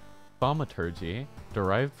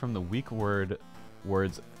 derived from the weak words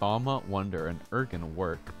thauma, wonder, and ergon,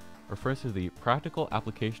 work, refers to the practical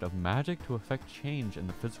application of magic to effect change in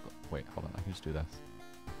the physical... Wait, hold on, I can just do this.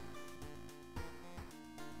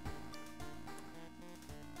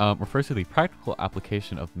 refers to the practical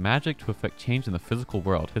application of magic to effect change in the physical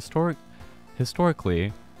world.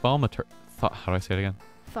 Historically, how do I say it again?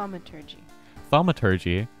 Thaumaturgy.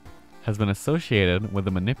 Thaumaturgy has been associated with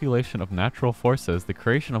the manipulation of natural forces, the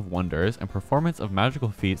creation of wonders, and performance of magical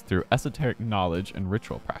feats through esoteric knowledge and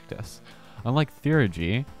ritual practice. Unlike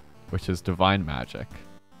theurgy, which is divine magic.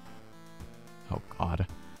 Oh god.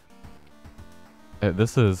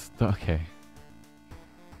 This is... Okay.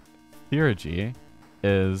 Theurgy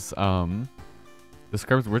is,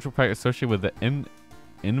 describes ritual practice associated with the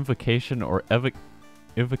invocation or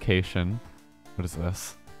evocation... What is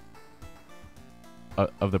this?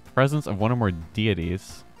 Of the presence of one or more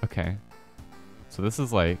deities. Okay. So this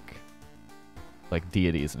is like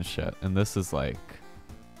deities and shit. And this is like...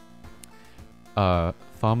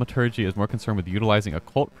 Thaumaturgy is more concerned with utilizing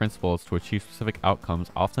occult principles to achieve specific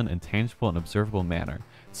outcomes, often in tangible and observable manner.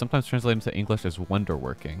 It's sometimes translated into English as wonder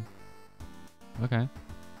working. Okay.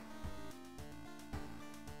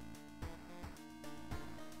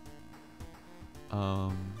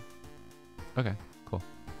 Okay, cool.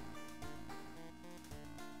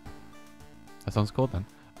 That sounds cool then.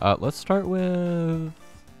 Let's start with...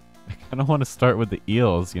 I kind of want to start with the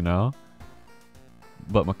eels, you know?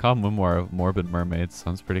 But Macabre Memoir of Morbid Mermaids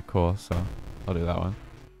sounds pretty cool, so I'll do that one.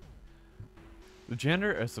 The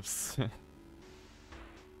janitor is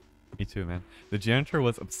Me too, man. The janitor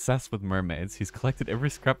was obsessed with mermaids. He's collected every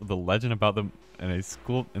scrap of the legend about them in the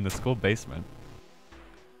school basement.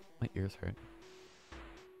 My ears hurt.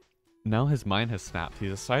 Now his mind has snapped. He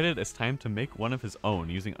decided it's time to make one of his own,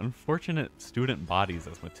 using unfortunate student bodies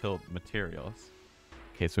as materials.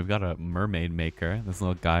 Okay, so we've got a mermaid maker. This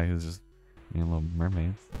little guy who's just making little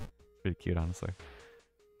mermaids. Pretty cute, honestly.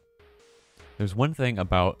 There's one thing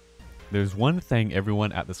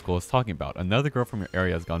everyone at the school is talking about. Another girl from your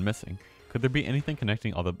area has gone missing. Could there be anything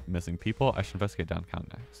connecting all the missing people? I should investigate downtown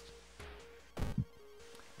next.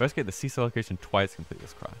 Investigate the seaside location twice, complete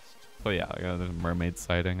this quest. So yeah, there's a mermaid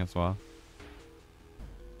sighting as well.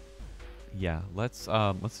 Yeah, let's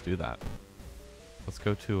do that. Let's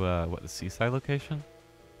go to what, the seaside location?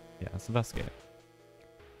 Yeah, let's investigate.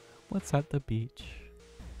 What's at the beach?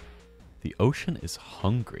 The ocean is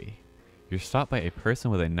hungry. You're stopped by a person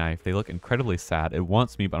with a knife. They look incredibly sad. It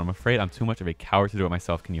wants me, but I'm afraid I'm too much of a coward to do it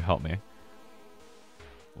myself. Can you help me?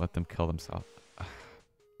 Let them kill themselves.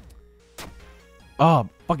 Oh,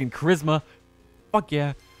 fucking charisma. Fuck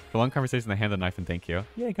yeah. For long conversation, they hand the knife and thank you.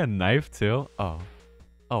 Yeah, I got a knife too. Oh,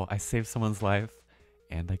 I saved someone's life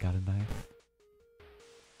and I got a knife.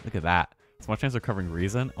 Look at that. Small chance of recovering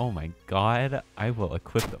reason. Oh my god. I will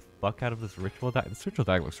equip the fuck out of this ritual die. This ritual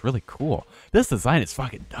die looks really cool. This design is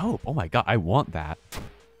fucking dope. Oh my god, I want that.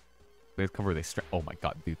 Plate is covered with a oh my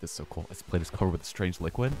god, dude, this is so cool. This plate is covered with a strange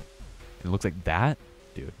liquid. And it looks like that.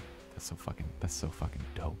 Dude, that's so fucking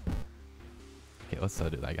dope. Okay, let's do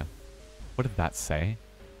that again. What did that say?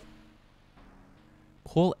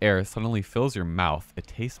 Cool air suddenly fills your mouth. It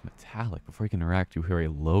tastes metallic. Before you can interact, you hear a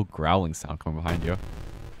low growling sound coming behind you.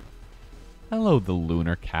 Hello, the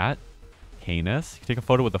lunar cat. Heinous. You can take a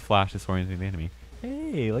photo with the flash disorienting the enemy.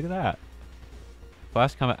 Hey, look at that.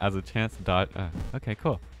 Flash comment as a chance to dodge. Okay,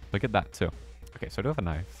 cool. Look at that too. Okay, so I do have a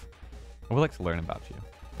knife. I would like to learn about you.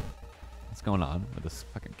 What's going on with this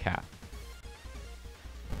fucking cat?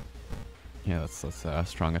 Yeah, let's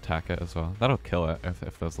strong attack it as well. That'll kill it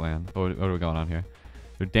if those land. What are we going on here?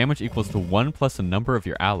 Your damage equals to 1 plus the number of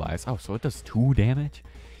your allies. Oh, so it does 2 damage?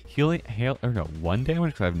 Healing, 1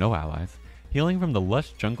 damage because I have no allies. Healing from the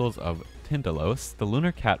lush jungles of Tindalos, the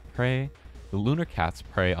lunar cats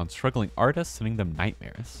prey on struggling artists, sending them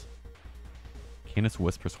nightmares. Canis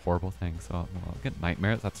whispers horrible things. Oh, well, I'll get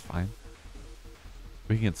nightmares, that's fine.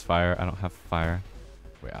 Weak against fire, I don't have fire.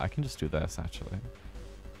 Wait, I can just do this actually.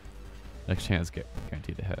 Next chance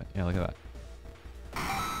guaranteed to hit. Yeah, look at that.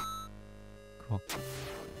 Cool.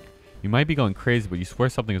 You might be going crazy, but you swear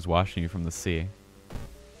something is washing you from the sea.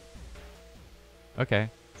 Okay,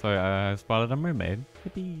 so I spotted a mermaid.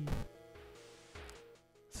 Yippee.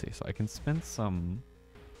 Let's see, so I can spend some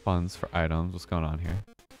funds for items. What's going on here?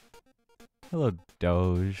 Hello,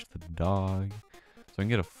 Doge, the dog. So I can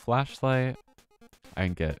get a flashlight. I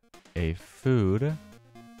can get a food.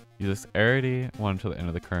 Use this already one until the end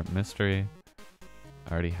of the current mystery.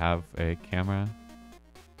 I already have a camera.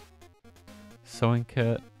 Sewing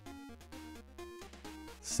kit.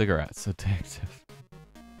 Cigarettes, addictive.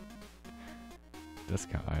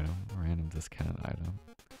 Discount item, random discount item.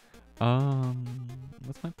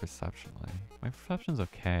 What's my perception like? My perception's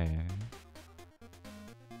okay.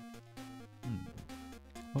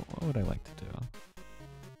 What would I like to do?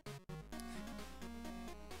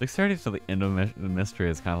 Dexterity to the end of the mystery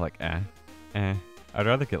is kind of like eh. I'd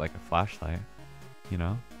rather get like a flashlight, you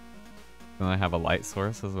know? Then I have a light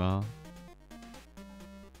source as well.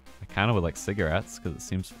 I kind of would like cigarettes because it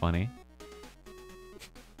seems funny.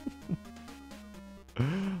 I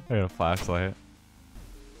got a flashlight.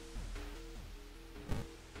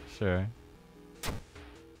 Sure.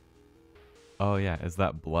 Oh yeah, is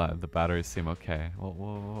that blood? The batteries seem okay. Well,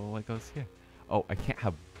 what goes here? Oh, I can't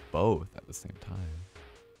have both at the same time.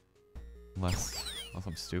 Unless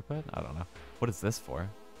I'm stupid? I don't know. What is this for?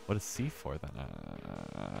 What is C for then?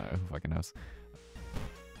 Who fucking knows?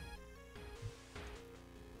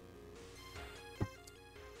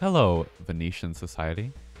 Hello, Venetian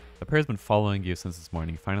Society. The pair has been following you since this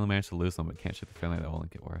morning. You finally managed to lose them, but can't shake the feeling that it will only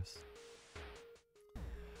get worse.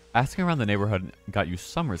 Asking around the neighborhood got you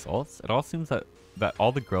some results. It all seems that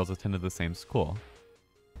all the girls attended the same school.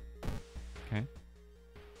 Okay.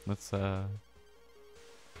 Let's,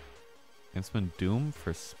 Instrument Doom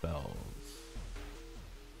for spells.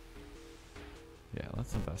 Yeah,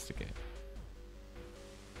 let's investigate.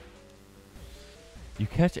 You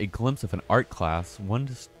catch a glimpse of an art class.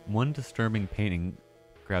 One disturbing painting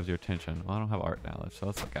grabs your attention. Well, I don't have art knowledge, so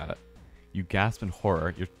let's look at it. You gasp in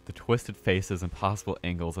horror. The twisted faces, impossible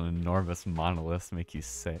angles, and enormous monoliths make you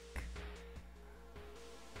sick.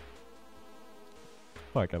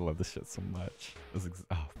 Fuck, I love this shit so much.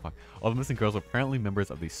 Oh, fuck. All the missing girls are apparently members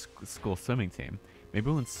of the school swimming team. Maybe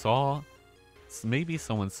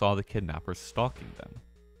someone saw the kidnappers stalking them.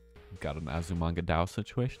 Got an Azumanga Dao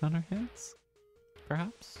situation on our hands?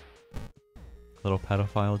 Perhaps? Little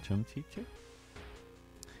pedophile gym teacher?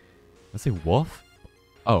 Let's say wolf?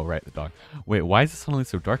 Oh, right, the dog. Wait, why is it suddenly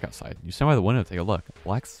so dark outside? You stand by the window to take a look.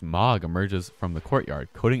 Black smog emerges from the courtyard,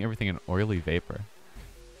 coating everything in oily vapor.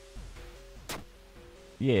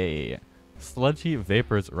 Yeah. Sludgy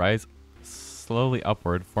vapors rise slowly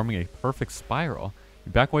upward, forming a perfect spiral.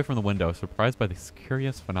 You back away from the window, surprised by this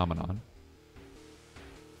curious phenomenon.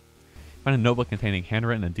 Find a notebook containing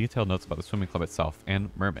handwritten and detailed notes about the swimming club itself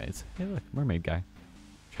and mermaids. Hey look, mermaid guy.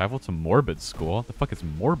 Travel to Morbid School? What the fuck is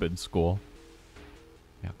Morbid School?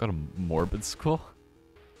 Yeah, I'll go to Morbid School.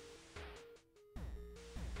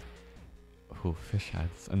 Ooh, fish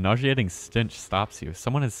heads. A nauseating stench stops you.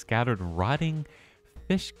 Someone has scattered rotting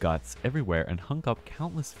fish guts everywhere and hung up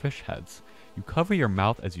countless fish heads. You cover your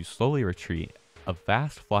mouth as you slowly retreat. A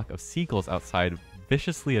vast flock of seagulls outside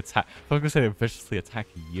viciously attack. I was gonna say they're viciously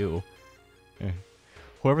attacking you.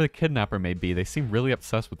 Whoever the kidnapper may be, they seem really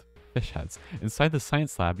obsessed with fish heads. Inside the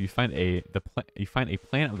science lab, you find a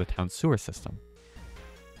plan of the town's sewer system.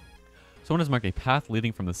 Someone has marked a path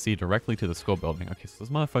leading from the sea directly to the school building. Okay, so this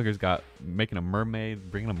motherfucker's got making a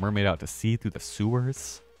mermaid, bringing a mermaid out to sea through the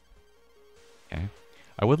sewers. Okay,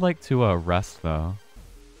 I would like to rest though,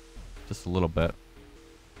 just a little bit.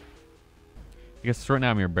 You guys straighten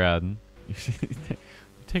out your bed. You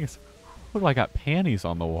take a. What do I got? Panties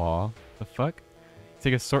on the wall. The fuck?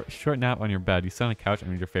 Take a short nap on your bed. You sit on a couch and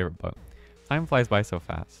read your favorite book. Time flies by so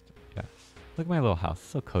fast. Yes. Look at my little house. It's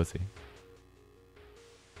so cozy.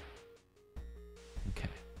 Okay.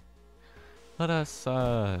 Let us,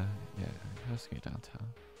 let's get downtown.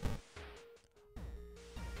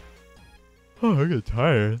 Oh, I get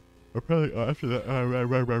tired. I'll probably, after that,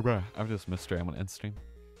 after this mystery, I'm gonna end stream.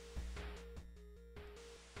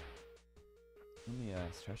 Let me,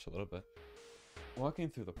 stretch a little bit. Walking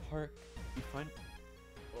through the park, you find...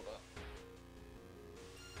 Hold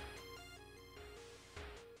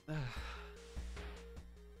on.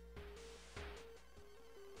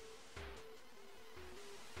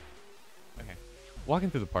 Okay. Walking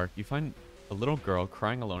through the park, you find a little girl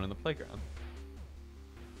crying alone in the playground.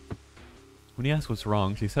 When you ask what's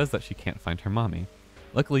wrong, she says that she can't find her mommy.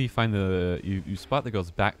 Luckily, you find you spot the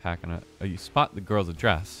girl's backpack and you spot the girl's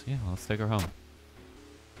address. Yeah, let's take her home.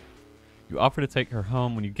 You offer to take her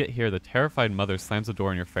home. When you get here, the terrified mother slams the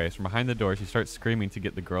door in your face. From behind the door, she starts screaming to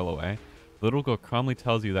get the girl away. The little girl calmly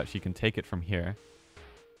tells you that she can take it from here.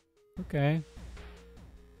 Okay.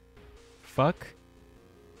 Fuck.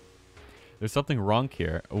 There's something wrong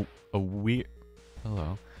here. A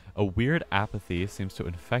weird apathy seems to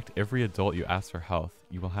infect every adult you ask for health.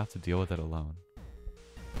 You will have to deal with it alone.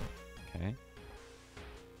 Okay.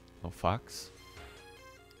 Oh, fucks.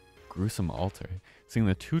 Gruesome altar. Seeing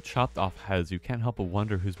the two chopped off heads, you can't help but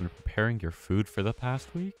wonder who's been preparing your food for the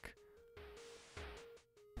past week.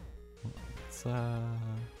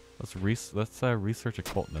 Let's research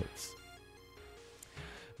occult notes.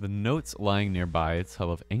 The notes lying nearby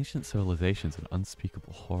tell of ancient civilizations and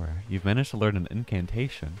unspeakable horror. You've managed to learn an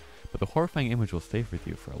incantation, but the horrifying image will stay with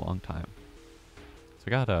you for a long time. So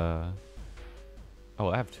I got a... Oh,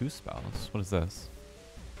 I have 2 spells. What is this?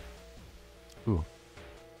 Ooh.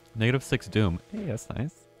 -6 Doom. Hey, that's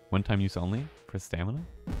nice. One time use only for stamina.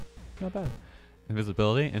 Not bad.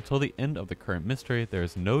 Invisibility. Until the end of the current mystery, there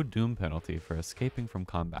is no Doom penalty for escaping from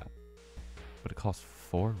combat. But it costs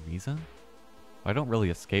 4 reason? I don't really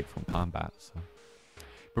escape from combat, so...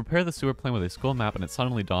 Prepare the sewer plane with a school map and it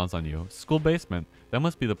suddenly dawns on you. School basement. That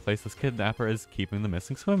must be the place this kidnapper is keeping the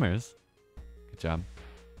missing swimmers. Good job.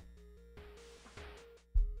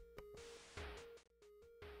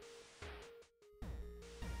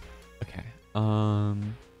 Okay.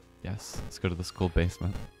 Yes. Let's go to the school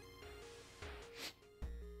basement.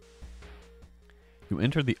 You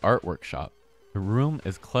enter the art workshop. The room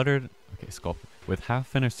is cluttered, with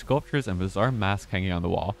half-finished sculptures and bizarre masks hanging on the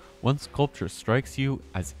wall. One sculpture strikes you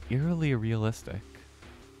as eerily realistic.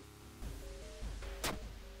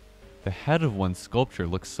 The head of one sculpture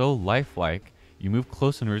looks so lifelike, you move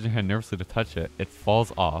close and raise your hand nervously to touch it. It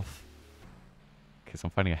falls off. Okay, so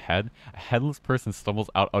I'm fighting a head. A headless person stumbles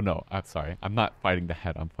out. Oh no, I'm sorry. I'm not fighting the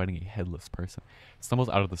head. I'm fighting a headless person. Stumbles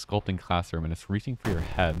out of the sculpting classroom and it's reaching for your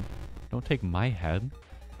head. Don't take my head.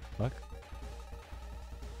 Fuck.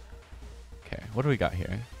 Okay, what do we got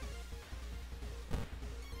here?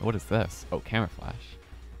 What is this? Oh, camera flash.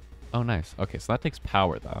 Oh, nice. Okay, so that takes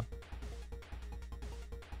power, though.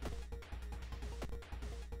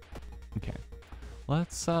 Okay.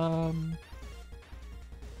 Let's,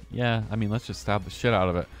 yeah, I mean, let's just stab the shit out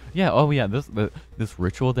of it. Yeah, oh yeah, this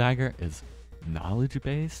ritual dagger is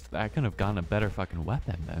knowledge-based. I could have gotten a better fucking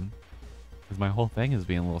weapon, then. Because my whole thing is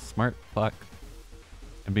being a little smart fuck.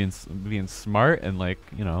 And being smart and, like,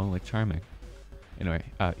 you know, like, charming. Anyway,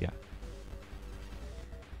 yeah.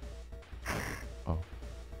 Oh.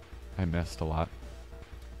 I missed a lot.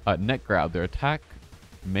 Neck grab. Their attack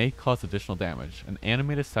may cause additional damage. An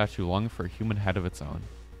animated statue longing for a human head of its own.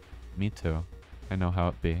 Me too. I know how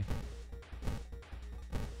it be.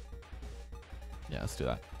 Yeah, let's do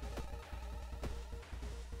that.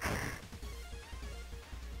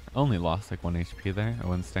 Only lost like 1 HP there, or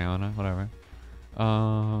 1 stamina, whatever.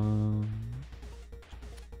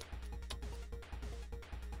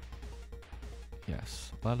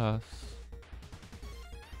 Yes, let us.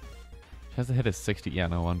 She has to hit a 60. Yeah,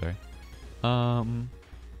 no wonder. Well,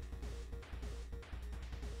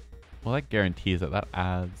 that guarantees that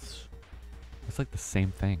adds. It's like the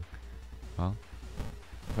same thing. Well,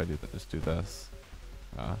 if I do that, just do this.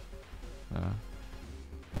 Yeah,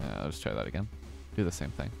 I'll just try that again. Do the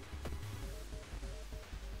same thing.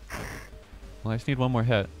 Well, I just need one more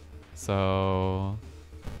hit. So...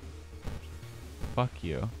 Fuck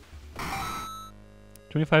you.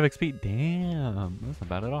 25 XP. Damn. That's not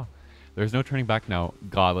bad at all. There's no turning back now.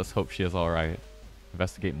 God, let's hope she is alright.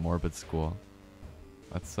 Investigate morbid school.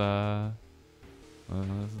 Let's do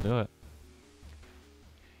it.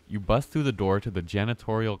 You bust through the door to the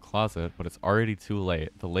janitorial closet, but it's already too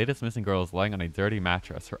late. The latest missing girl is lying on a dirty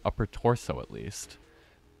mattress, her upper torso at least.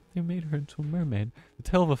 They made her into a mermaid. The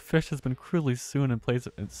tail of a fish has been cruelly sewn in place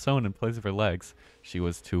of her legs. She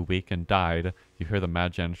was too weak and died. You hear the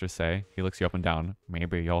mad janitor say. He looks you up and down.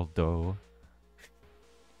 Maybe you'll do.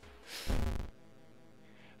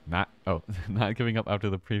 Not giving up after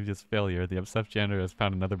the previous failure. The obsessed janitor has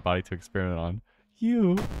found another body to experiment on.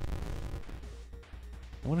 You.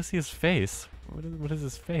 I want to see his face. What is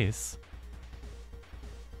his face?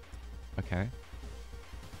 Okay.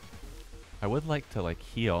 I would like to, like,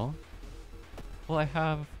 heal. Well, I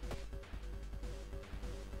have...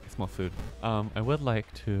 I smell food. I would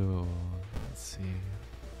like to... Let's see...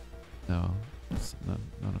 No.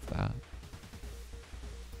 None of that.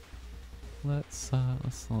 Let's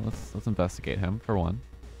investigate him, for one.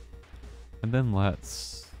 And then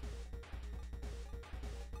let's...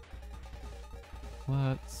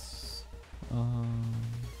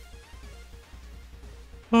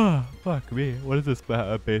 Oh, fuck me. What is this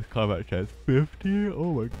base combat chance? 50?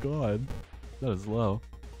 Oh my god. That is low.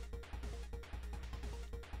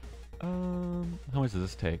 How much does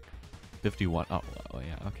this take? 51. Oh, well,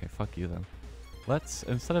 yeah. Okay, fuck you then. Let's,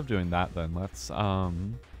 instead of doing that then, let's, how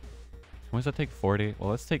much does that take? 40?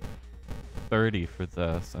 Well, let's take 30 for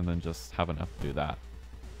this and then just have enough to do that.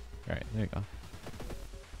 Alright, there you go.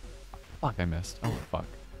 Fuck, I missed. Oh, fuck.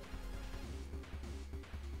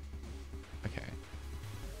 Okay.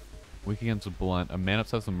 Weak against blunt. A man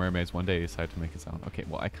obsessed with mermaids one day decided to make his own. Okay,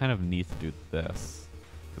 well, I kind of need to do this.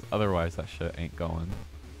 Because otherwise that shit ain't going.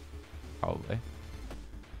 Probably.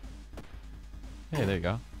 Hey, there you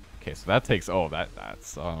go. Okay, so that takes... Oh,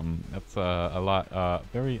 that's a lot...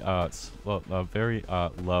 very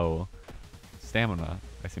low stamina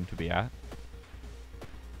I seem to be at.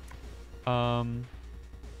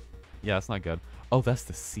 Yeah, that's not good. Oh, that's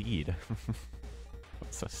the seed.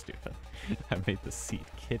 So stupid. I made the seat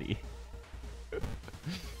kitty.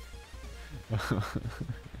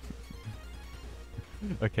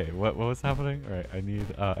 Okay, what was happening? All right, I need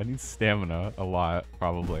stamina a lot,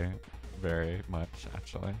 probably, very much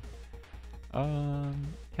actually. Can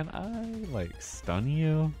I like stun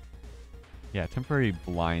you? Yeah, temporary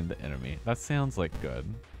blind the enemy. That sounds like good.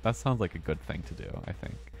 That sounds like a good thing to do, I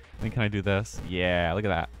think. Then can I do this? Yeah, look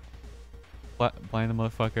at that. Blind the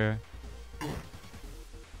motherfucker.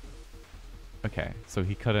 Okay, so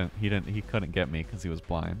he couldn't get me because he was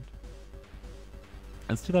blind.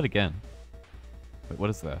 Let's do that again. Wait,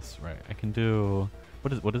 what is this? Right, I can do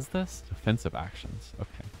what is this? Defensive actions.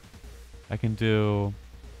 Okay. I can do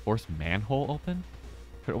force manhole open.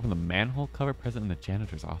 Try to open the manhole cover present in the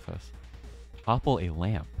janitor's office. Topple a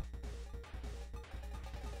lamp.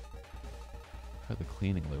 Try the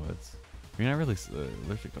cleaning fluids. You're not really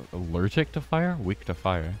allergic to fire? Weak to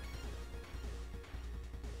fire.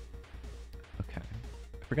 Okay.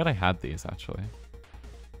 I forgot I had these actually.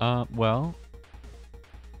 Well,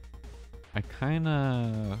 I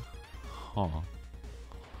kinda... Huh.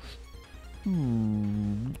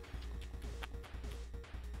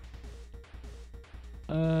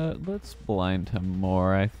 Let's blind him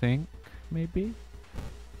more, I think. Maybe?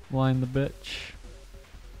 Blind the bitch.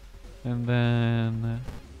 And then...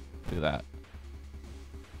 do that.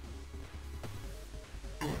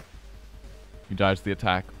 You dodged the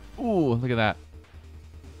attack. Ooh, look at that.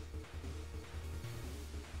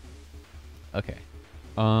 Okay.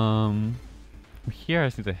 Here I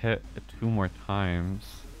just need to hit it 2 more times.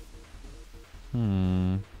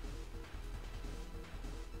 Chance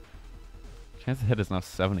to hit is now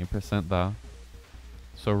 70% though.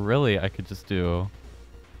 So really I could just do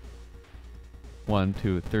 1,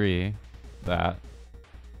 2, 3, that.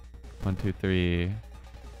 1, 2, 3.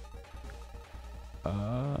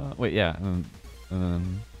 Wait, yeah, and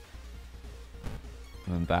then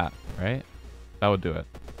that, right? That would do it.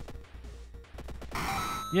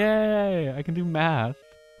 Yay! I can do math.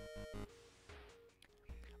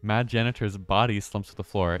 Mad janitor's body slumps to the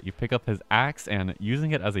floor. You pick up his axe and,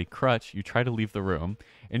 using it as a crutch, you try to leave the room.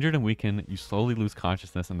 Injured and weakened, you slowly lose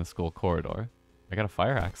consciousness in the school corridor. I got a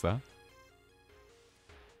fire axe though.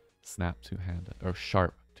 Snap two-handed, or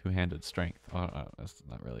sharp two-handed strength. Oh, that's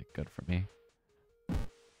not really good for me.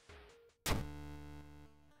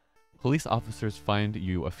 Police officers find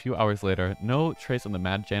you a few hours later. No trace of the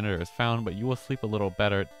mad janitor is found, but you will sleep a little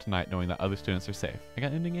better tonight knowing that other students are safe. I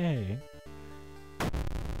got ending A.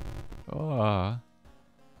 Oh, what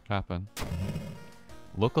happened?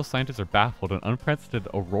 Local scientists are baffled. An unprecedented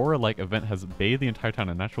aurora-like event has bathed the entire town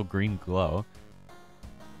in a natural green glow.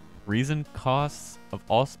 Reason costs of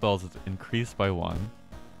all spells is increased by 1.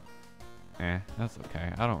 That's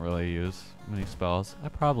okay. I don't really use many spells. I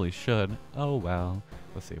probably should. Oh well.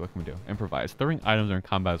 Let's see, what can we do? Improvise. Throwing items during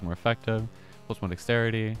combat is more effective. +1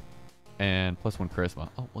 dexterity. And +1 charisma.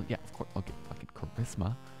 Oh, well, yeah, of course. I'll get fucking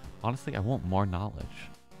charisma. Honestly, I want more knowledge.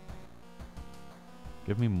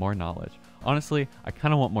 Give me more knowledge. Honestly, I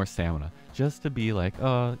kind of want more stamina. Just to be like,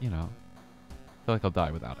 you know. I feel like I'll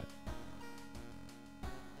die without it.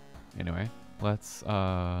 Anyway, let's,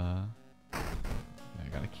 I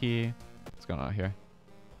got a key. What's going on here?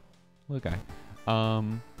 Little guy.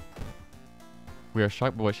 We are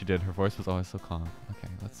shocked by what she did. Her voice was always so calm. Okay,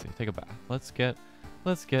 let's see. Take a bath. Let's get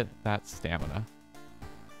that stamina.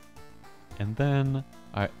 And then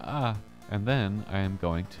I am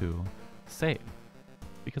going to save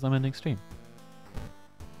because I'm ending stream.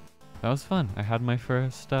 That was fun. I had my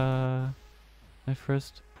first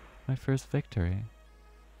victory.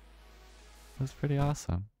 It was pretty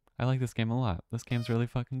awesome. I like this game a lot. This game's really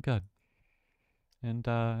fucking good. And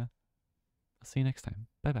I'll see you next time.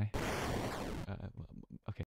 Bye bye.